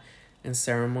 Yeah, and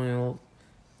ceremonial,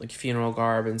 like funeral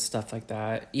garb and stuff like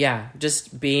that. Yeah,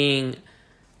 just being,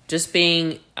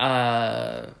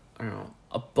 I don't know,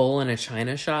 a bull in a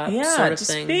china shop. Yeah, sort of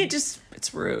thing. It's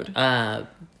rude.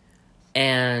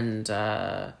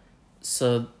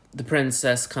 So the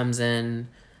princess comes in.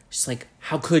 She's like,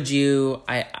 how could you?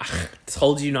 I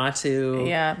told you not to.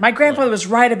 Yeah, my grandfather was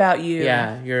right about you.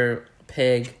 Yeah, you're a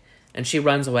pig. And she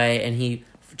runs away, and he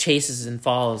chases and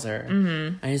follows her.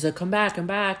 Mm-hmm. And he's like, come back.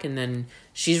 And then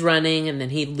she's running, and then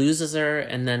he loses her,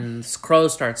 and then this crow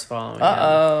starts following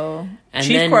him.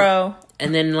 Chief Crow.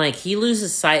 And then, like, he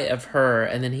loses sight of her,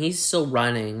 and then he's still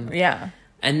running. Yeah.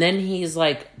 And then he's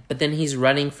like, but then he's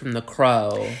running from the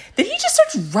crow. Then he just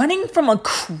starts running from a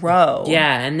crow.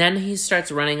 Yeah, and then he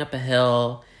starts running up a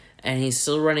hill, and he's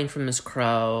still running from this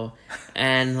crow.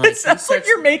 And like, it sounds like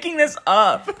you're making this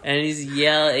up. And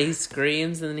he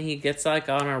screams, and then he gets like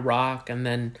on a rock, and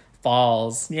then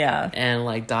falls. Yeah. And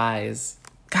like dies.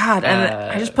 God, and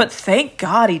I just put, thank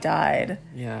God he died.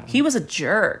 Yeah. He was a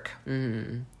jerk.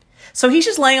 Mm-hmm. So he's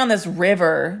just laying on this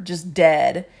river, just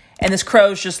dead. And this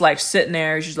crow's just like sitting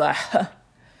there. He's just like,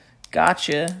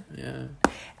 gotcha. Yeah.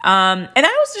 And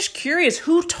I was just curious,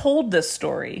 who told this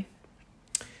story?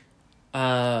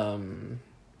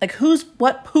 Like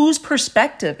whose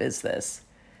perspective is this?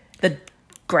 The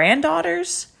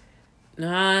granddaughters?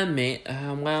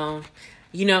 Well,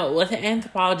 you know, with an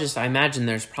anthropologist, I imagine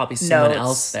there's probably someone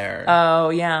else there. Oh,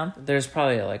 yeah. There's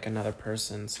probably like another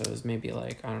person, so it's maybe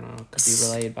like, I don't know, could be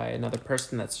relayed by another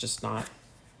person that's just not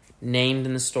named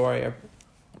in the story. Or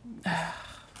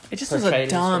it just was a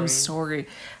dumb story.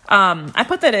 I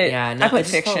put that I put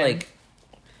fiction.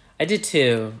 I did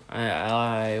too.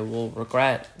 I will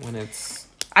regret when it's...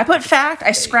 I put fact.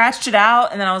 I scratched it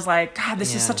out, and then I was like, God,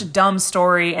 this is such a dumb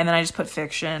story. And then I just put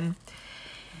fiction.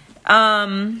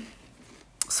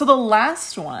 So the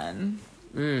last one,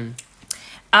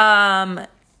 I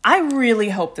really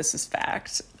hope this is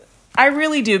fact. I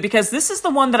really do, because this is the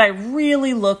one that I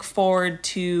really look forward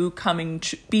to coming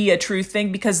to be a true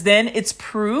thing, because then it's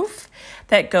proof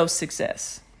that ghosts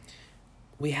exist.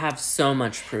 We have so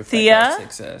much proof Thea, that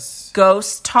ghosts exist.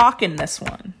 Ghosts talk in this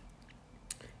one.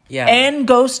 Yeah. And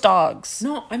ghost dogs.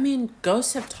 No, I mean,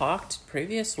 ghosts have talked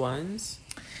previous ones.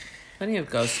 Plenty of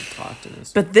ghosts have talked in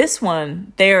this. But this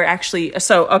one, they are actually...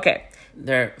 So, okay.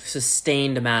 They're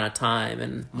sustained amount of time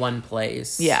in one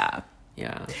place. Yeah.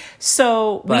 Yeah.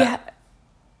 So,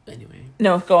 anyway.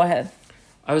 No, go ahead.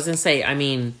 I was going to say, I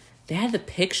mean, they had the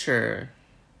picture.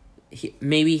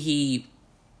 Maybe he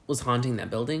was haunting that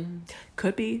building.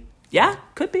 Could be. Yeah,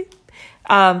 could be.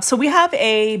 So we have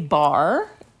a bar.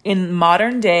 In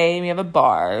modern day, we have a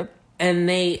bar. And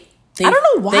I don't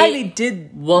know why they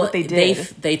did what they did.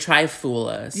 They try to fool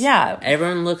us. Yeah.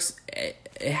 Everyone looks...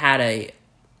 It had a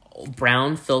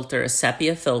brown filter, a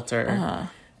sepia filter. Uh-huh.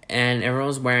 And everyone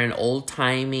was wearing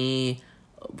old-timey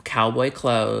cowboy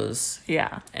clothes.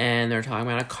 Yeah. And they're talking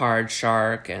about a card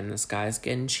shark, and this guy's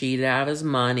getting cheated out of his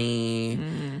money.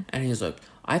 Mm-hmm. And he's like,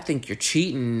 I think you're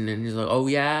cheating. And he's like, oh,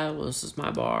 yeah? Well, this is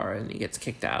my bar. And he gets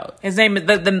kicked out. His name,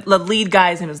 the lead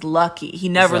guy's name is Lucky. He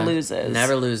never loses.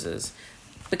 Never loses.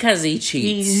 Because he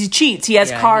cheats. He cheats. He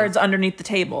has cards underneath the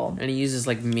table. And he uses,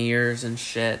 like, mirrors and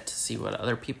shit to see what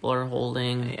other people are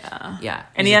holding. Yeah. Yeah.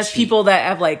 And he has people that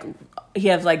have, like... He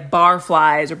has, like, bar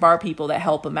flies or bar people that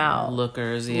help him out.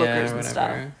 Lookers and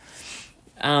stuff.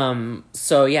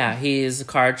 So, yeah, he's a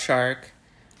card shark.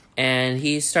 And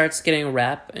he starts getting a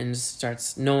rep and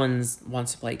no one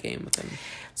wants to play a game with him.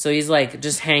 So he's, like,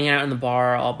 just hanging out in the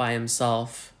bar all by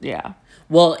himself. Yeah.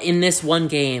 Well, in this one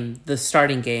game, the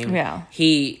starting game,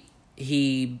 he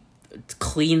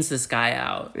cleans this guy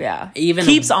out. Yeah.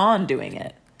 Keeps on doing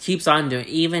it.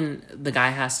 Even the guy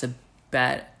has to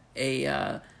bet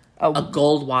a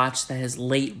gold watch that his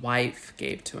late wife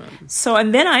gave to him. So,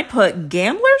 and then I put,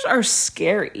 gamblers are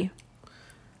scary.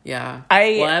 Yeah.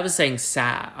 I was saying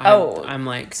sad. I'm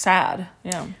like... Sad,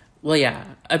 yeah. Well, yeah.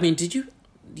 I mean,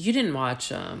 you didn't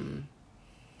watch, no,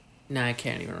 I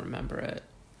can't even remember it.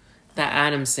 That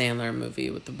Adam Sandler movie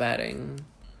with the betting.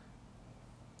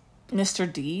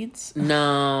 Mr. Deeds?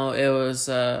 No, it was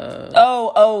the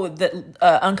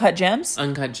Uncut Gems?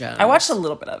 Uncut Gems. I watched a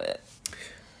little bit of it.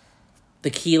 The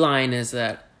key line is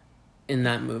that in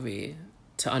that movie,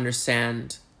 to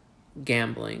understand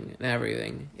gambling and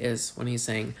everything, is when he's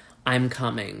saying, I'm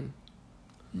coming.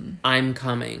 I'm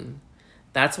coming.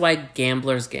 That's why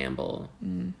gamblers gamble.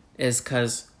 Is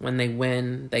because when they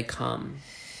win, they come.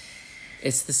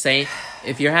 It's the same.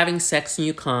 If you're having sex and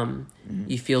you come,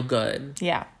 you feel good.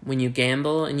 Yeah. When you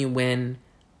gamble and you win,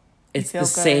 it's the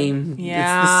same.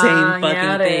 Yeah. It's the same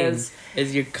fucking thing.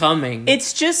 As you're coming.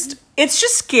 It's just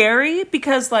scary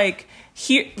because like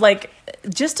here, like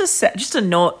just a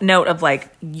note of like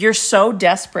you're so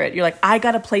desperate. You're like, I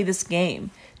gotta play this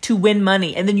game to win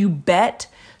money, and then you bet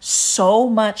so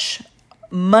much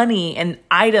money and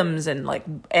items and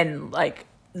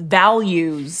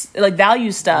values, like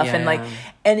value stuff, and like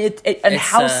and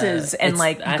houses and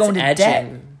like going to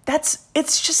edging. Debt.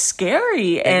 It's just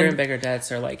scary. Bigger and bigger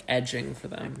debts are like edging for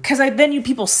them. Because then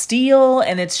people steal,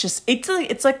 and it's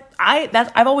like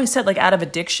I've always said, like, out of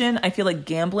addiction, I feel like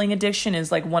gambling addiction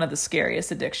is like one of the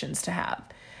scariest addictions to have,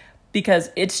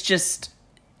 because it's just.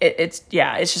 It's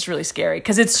just really scary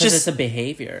because it's a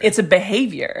behavior. It's a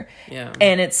behavior. Yeah.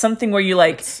 And it's something where you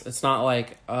like... It's not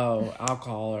like,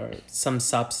 alcohol or some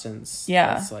substance.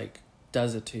 Yeah. It's like,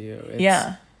 does it to you.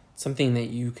 It's something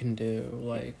that you can do.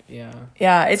 Like, yeah.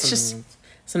 Yeah, it's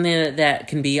something that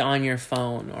can be on your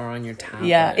phone or on your tablet.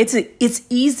 Yeah, it's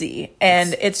easy,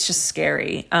 and it's just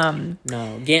scary. No,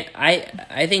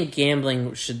 I think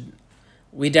gambling should...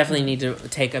 We definitely need to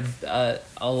take a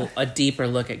deeper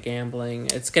look at gambling.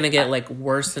 It's going to get like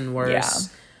worse and worse. Yeah.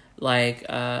 Like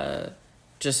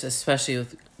just especially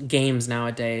with games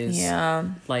nowadays. Yeah.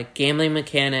 Like gambling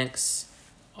mechanics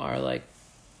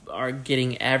are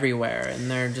getting everywhere,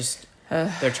 and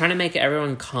they're trying to make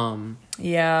everyone come.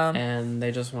 Yeah. And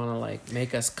they just want to like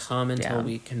make us come until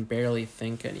we can barely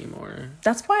think anymore.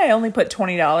 That's why I only put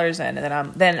 $20 in,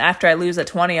 and then after I lose at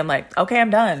 20, I'm like, okay,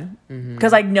 I'm done.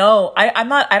 Because I know I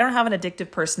don't have an addictive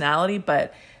personality,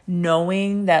 but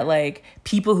knowing that like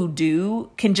people who do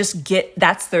can just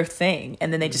that's their thing,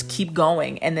 and then they just keep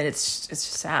going, and then it's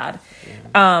just sad.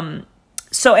 Yeah.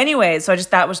 So anyway,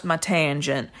 that was my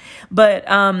tangent. But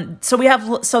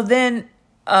then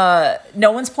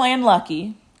no one's playing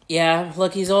Lucky. Yeah,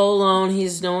 Lucky's all alone.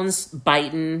 No one's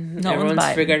biting. Everyone's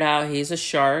figured out he's a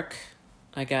shark,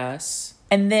 I guess.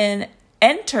 And then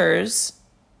enters,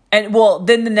 then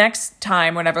the next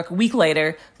time, whenever, a week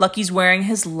later, Lucky's wearing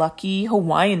his Lucky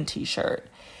Hawaiian t-shirt.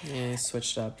 Yeah, he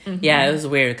switched up. Yeah, it was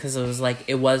weird because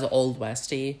it was Old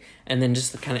Westy, and then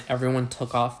just kind of everyone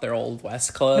took off their Old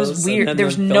West clothes. It was weird.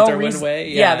 There's no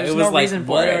reason. Yeah, there's no reason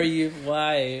for it. What are you?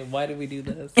 Why? Why did we do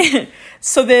this?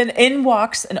 So then in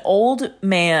walks an old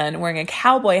man wearing a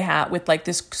cowboy hat with like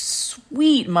this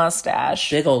sweet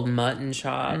mustache, big old mutton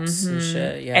chops and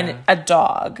shit. Yeah, and a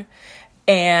dog.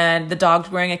 And the dog's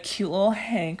wearing a cute little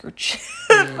handkerchief.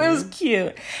 It was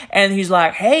cute. And he's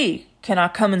like, hey, can I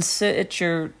come and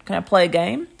can I play a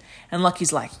game? And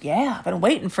Lucky's like, yeah, I've been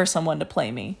waiting for someone to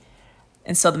play me.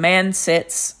 And so the man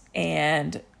sits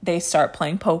and they start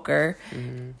playing poker.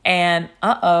 And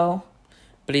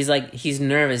but he's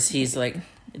nervous. He's like,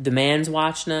 the man's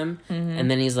watching him.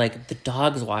 And then he's like, the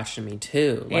dog's watching me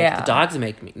too. Like, the dog's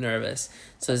making me nervous.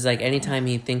 So it's like anytime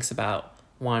he thinks about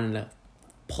wanting to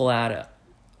pull out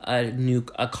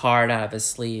a card out of his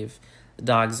sleeve, the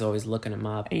dog's always looking him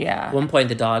up. Yeah. At one point,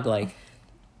 the dog like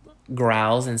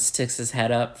growls and sticks his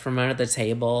head up from under the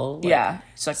table.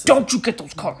 He's like, "Don't you get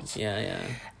those cards?" Yeah.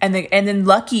 And then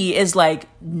Lucky is like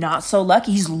not so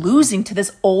lucky. He's losing to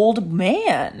this old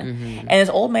man, and this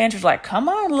old man's just like, "Come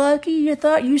on, Lucky,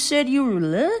 you said you were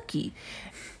lucky."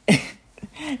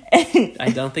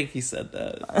 I don't think he said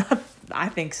that. I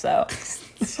think so.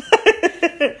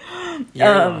 You're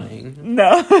lying.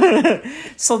 No.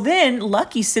 So then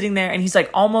Lucky's sitting there and he's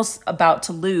like almost about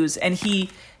to lose, and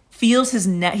he feels his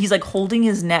neck. He's like holding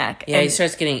his neck. Yeah, he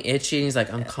starts getting itchy and he's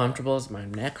like uncomfortable. My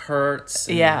neck hurts.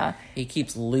 And he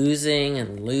keeps losing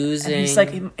and losing. And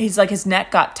he's like his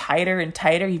neck got tighter and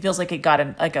tighter. He feels like it got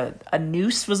a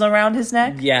noose was around his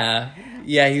neck. Yeah.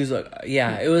 Yeah, he was like,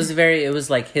 it was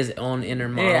like his own inner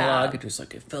monologue. It was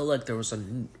like, it felt like there was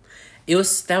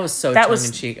that was so tongue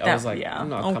in cheek. I was like,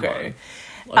 come on. Like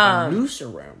a noose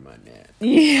around my neck.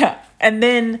 Yeah. And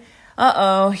then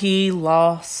he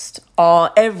lost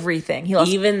everything. He lost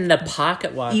even the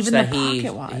pocket watch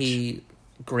he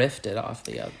grifted off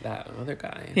that other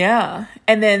guy. Yeah.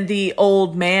 And then the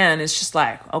old man is just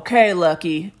like, okay,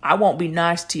 Lucky, I won't be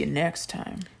nice to you next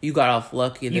time. You got off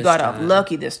lucky this time. You got off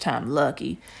lucky this time,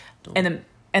 Lucky. And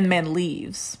the man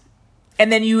leaves.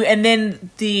 And then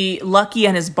the Lucky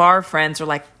and his bar friends are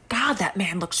like, God, that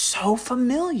man looks so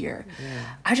familiar.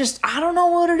 Yeah. I don't know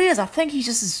what it is. I think he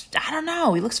just is, I don't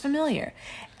know. He looks familiar.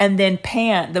 And then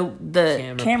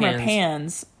the camera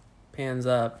pans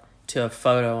up to a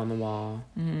photo on the wall.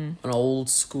 An old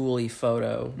schooly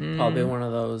photo. Probably one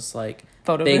of those like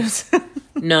photo big booths.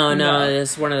 No,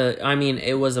 it's one of the, I mean,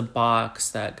 it was a box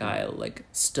that guy like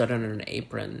stood under an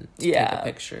apron to take a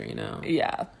picture, you know.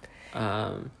 Yeah.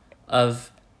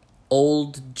 Of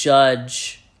old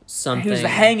judge something. He was the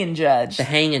hanging judge. The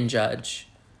hanging judge.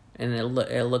 And it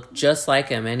looked just like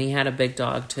him, and he had a big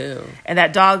dog too. And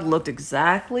that dog looked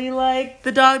exactly like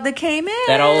the dog that came in.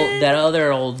 That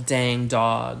other old dang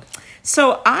dog.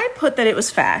 So I put that it was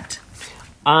fact.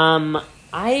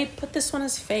 I put this one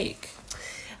as fake.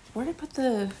 Where did I put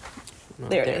the... Oh,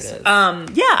 there it is. Yeah, I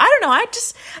don't know. I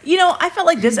just, I felt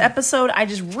like this episode, I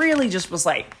just really just was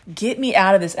like, get me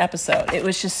out of this episode. It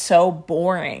was just so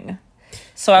boring.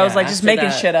 So I was like, just making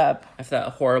shit up. After that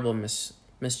horrible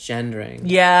misgendering.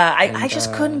 Yeah, I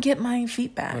just couldn't get my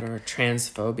feet back. Whatever,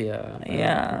 transphobia.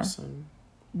 Yeah.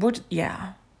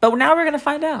 Yeah. But now we're going to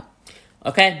find out.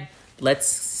 Okay,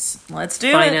 let's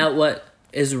do find it. out what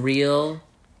is real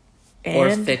or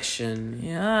fiction.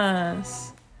 Yes.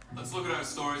 Let's look at our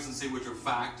stories and see which are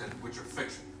fact and which are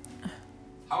fiction.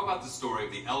 How about the story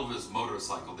of the Elvis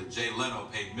motorcycle that Jay Leno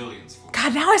paid millions for?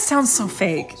 God, now it sounds so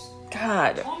fake.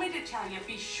 God. Told me to tell you,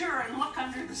 be sure and look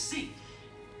under the seat.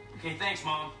 Okay, thanks,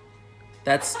 Mom.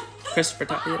 That's Christopher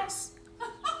Thomas.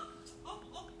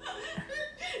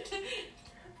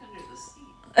 Under the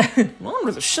seat. Well,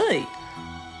 under the sheet.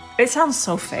 It sounds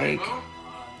so fake.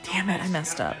 Damn it, I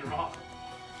messed up.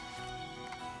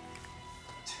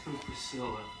 To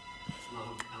Priscilla,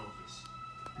 love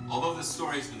Elvis. Although this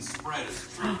story has been spread as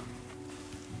true,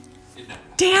 it never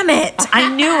happened. Damn it! I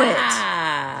knew it.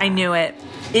 I knew it.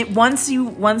 Once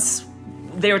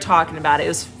they were talking about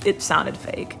it, it sounded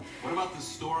fake. What about the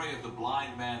story of the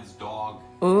blind man's dog?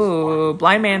 Ooh,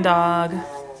 blind man dog.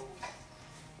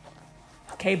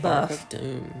 Okay, Bark Buff. of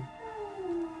Doom.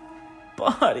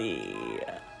 Buddy.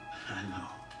 I know.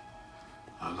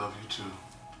 I love you too.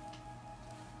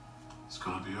 It's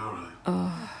gonna be all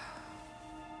right.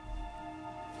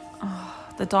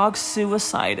 The dog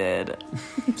suicided.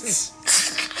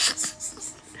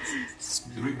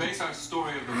 Did we base our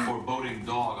story of the foreboding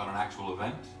dog on an actual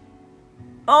event?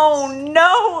 Oh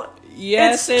no!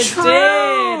 Yes, it's it true. did.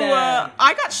 I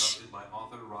got Conducted by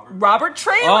author Robert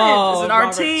Traylon is an Robert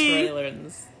RT.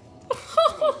 Traylor's.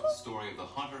 The story of the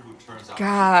hunter who turns out.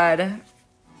 God.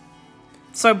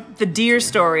 So the deer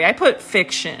story, I put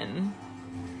fiction.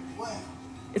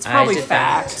 It's probably did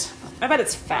fact. I bet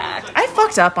it's fact. I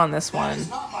fucked up on this one. It's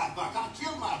not my buck. I'll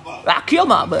kill my buck. I'll kill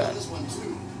my butt. This one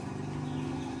too.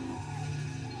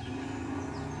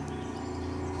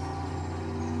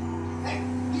 Hey,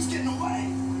 he's getting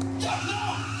away. John,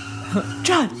 no!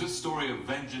 John. Was this story of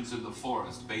vengeance in the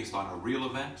forest based on a real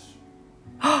event?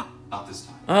 Not this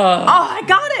time. Oh, I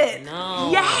got it. No.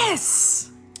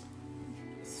 Yes.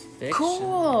 Fiction.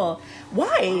 Cool.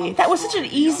 Why? That was such an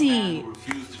easy. Who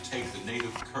refused to take the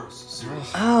native curse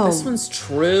seriously. Oh. This one's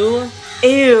true.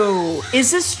 Ew.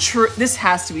 Is this true? This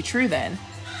has to be true then.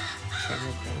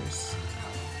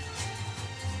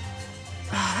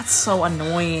 That's so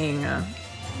annoying.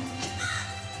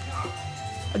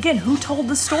 Again, who told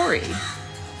the story?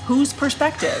 Whose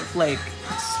perspective? Like,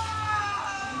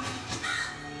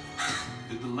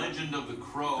 Did the legend of the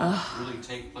crow really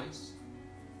take place?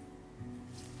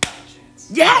 Not a chance.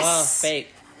 Oh, yes!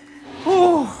 fake.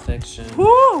 Ooh. Fiction.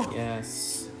 Ooh.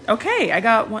 Yes. Okay, I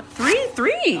got one. Three.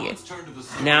 Let's turn to the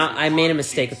story Now, of I made a Martin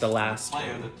mistake Keats, with the last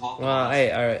player one. that taught the Well,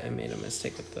 last- I made a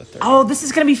mistake with the third. Oh, this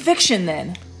is gonna be fiction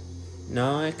then.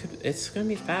 No, it's gonna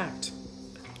be fact.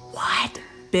 What?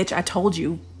 Bitch, I told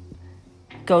you.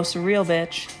 Ghosts are real,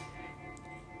 bitch.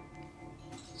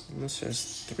 Unless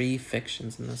there's 3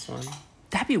 fictions in this one.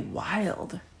 That'd be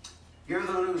wild. You're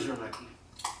the loser, Lucky.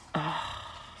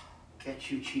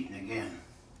 Catch you cheating again.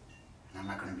 And I'm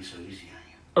not gonna be so easy on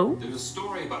you. Oh, Did a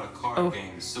story about a card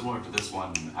game similar to this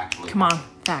one actually come on.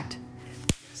 Fact.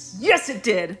 Yes, it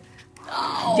did.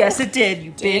 Yes, it did,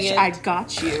 you Dang bitch. it. I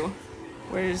got you.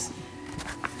 Where's...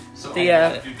 So The,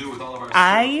 what did you do with all of our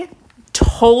I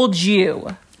told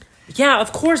you. Yeah,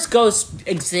 of course ghosts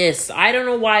exist. I don't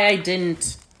know why I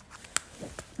didn't.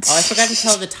 Oh, I forgot to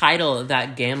tell the title of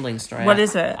that gambling story. What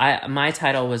is it? My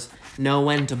title was Know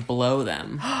When to Blow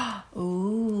Them.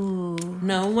 Ooh.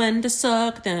 Know when to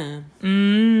suck them.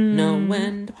 Know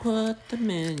when to put them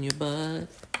in your butt.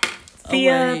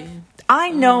 Thea, Away. I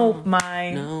know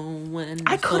my. Know when to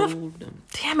I could have. fold 'em.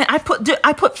 Damn it! I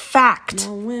put fact.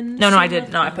 Know when to No, I shove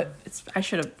didn't. No, I 'em. put. I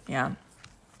should have. Yeah.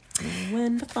 Know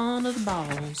when to follow the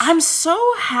balls. I'm so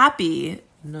happy.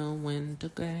 Know when to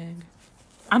gag.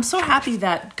 I'm so happy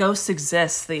that ghosts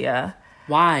exist.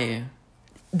 Why?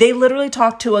 They literally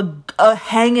talk to a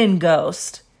hanging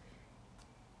ghost.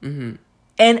 Mm-hmm.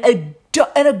 And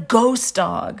a ghost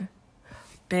dog.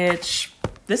 Bitch.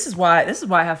 This is why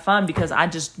I have fun, because I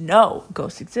just know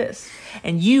ghosts exist.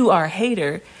 And you are a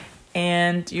hater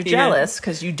and you're jealous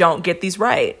because you don't get these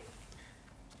right.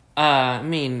 I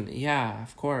mean, yeah,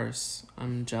 of course.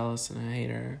 I'm jealous and a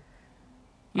hater.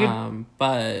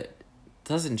 But it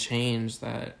doesn't change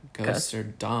that ghosts are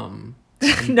dumb.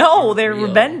 No, they're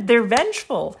real. they're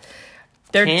vengeful.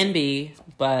 Can be,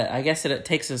 but I guess it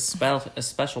takes a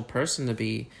special person to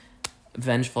be a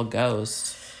vengeful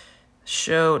ghost.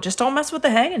 Sure, just don't mess with the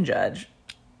hanging judge.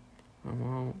 I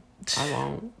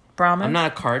won't. Promise? I'm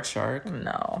not a card shark.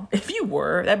 No. If you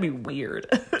were, that'd be weird.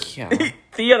 Yeah.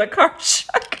 Thea the card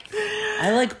shark.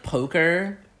 I like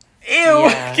poker. Ew,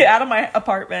 Yeah. get out of my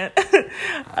apartment.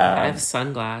 I have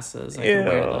sunglasses. I can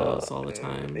wear those all the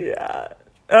time. Yeah.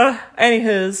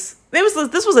 Anywho's,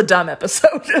 this was a dumb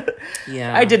episode.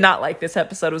 Yeah. I did not like this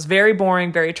episode. It was very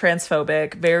boring, very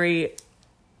transphobic, very...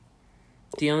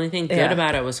 The only thing good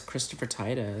about it was Christopher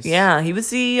Titus. Yeah, he was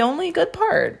the only good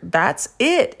part. That's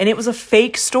it. And it was a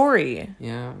fake story.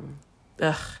 Yeah.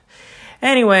 Ugh.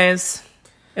 Anyways,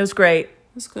 it was great.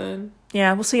 It was good.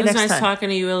 Yeah, we'll see you It was next nice time. talking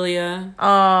to you, Ilya.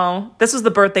 Oh, this was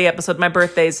the birthday episode. My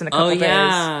birthday's in a couple days.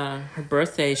 Yeah. Her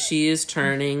birthday. She is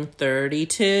turning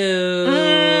 32.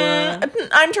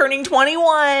 I'm turning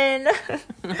 21.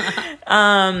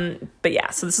 But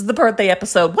yeah, so this is the birthday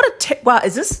episode. Wow,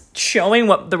 is this showing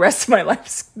what the rest of my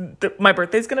my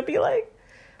birthday's gonna be like?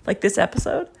 Like this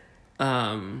episode?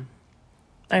 I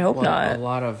hope not. A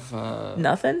lot of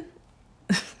Nothing?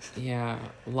 yeah,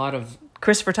 a lot of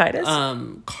Christopher Titus?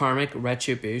 karmic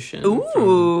retribution.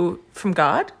 Ooh, from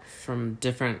God? From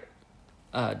different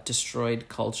destroyed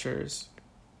cultures.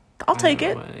 I'll take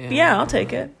it. know, Yeah, I'll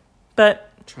take it. But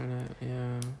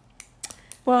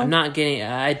well, I'm not getting.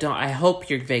 I hope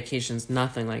your vacation's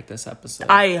nothing like this episode.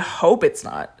 I hope it's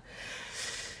not.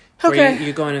 Where Okay.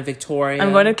 you're going to Victoria.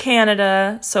 I'm going to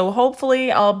Canada, so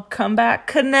hopefully I'll come back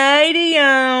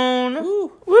Canadian.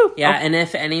 Woo. Woo. Yeah, and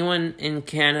if anyone in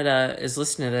Canada is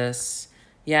listening to this,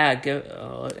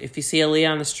 if you see Aaliyah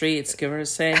on the streets, give her a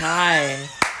say hi.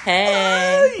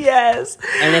 Hey. Yes.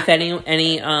 And if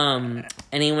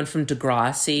anyone from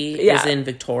Degrassi is in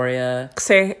Victoria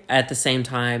Say at the same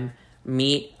time,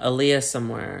 meet Aaliyah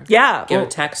somewhere. Yeah.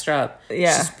 Text her up.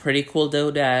 Yeah. She's pretty cool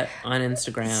dodette on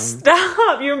Instagram.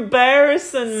 Stop! You're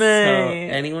embarrassing me. So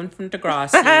anyone from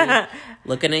Degrassi,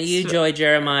 looking at you, Joy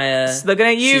Jeremiah. Looking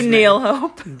at you, She's Neil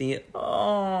Hope.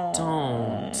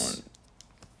 Don't.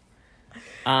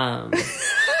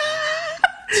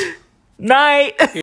 Night.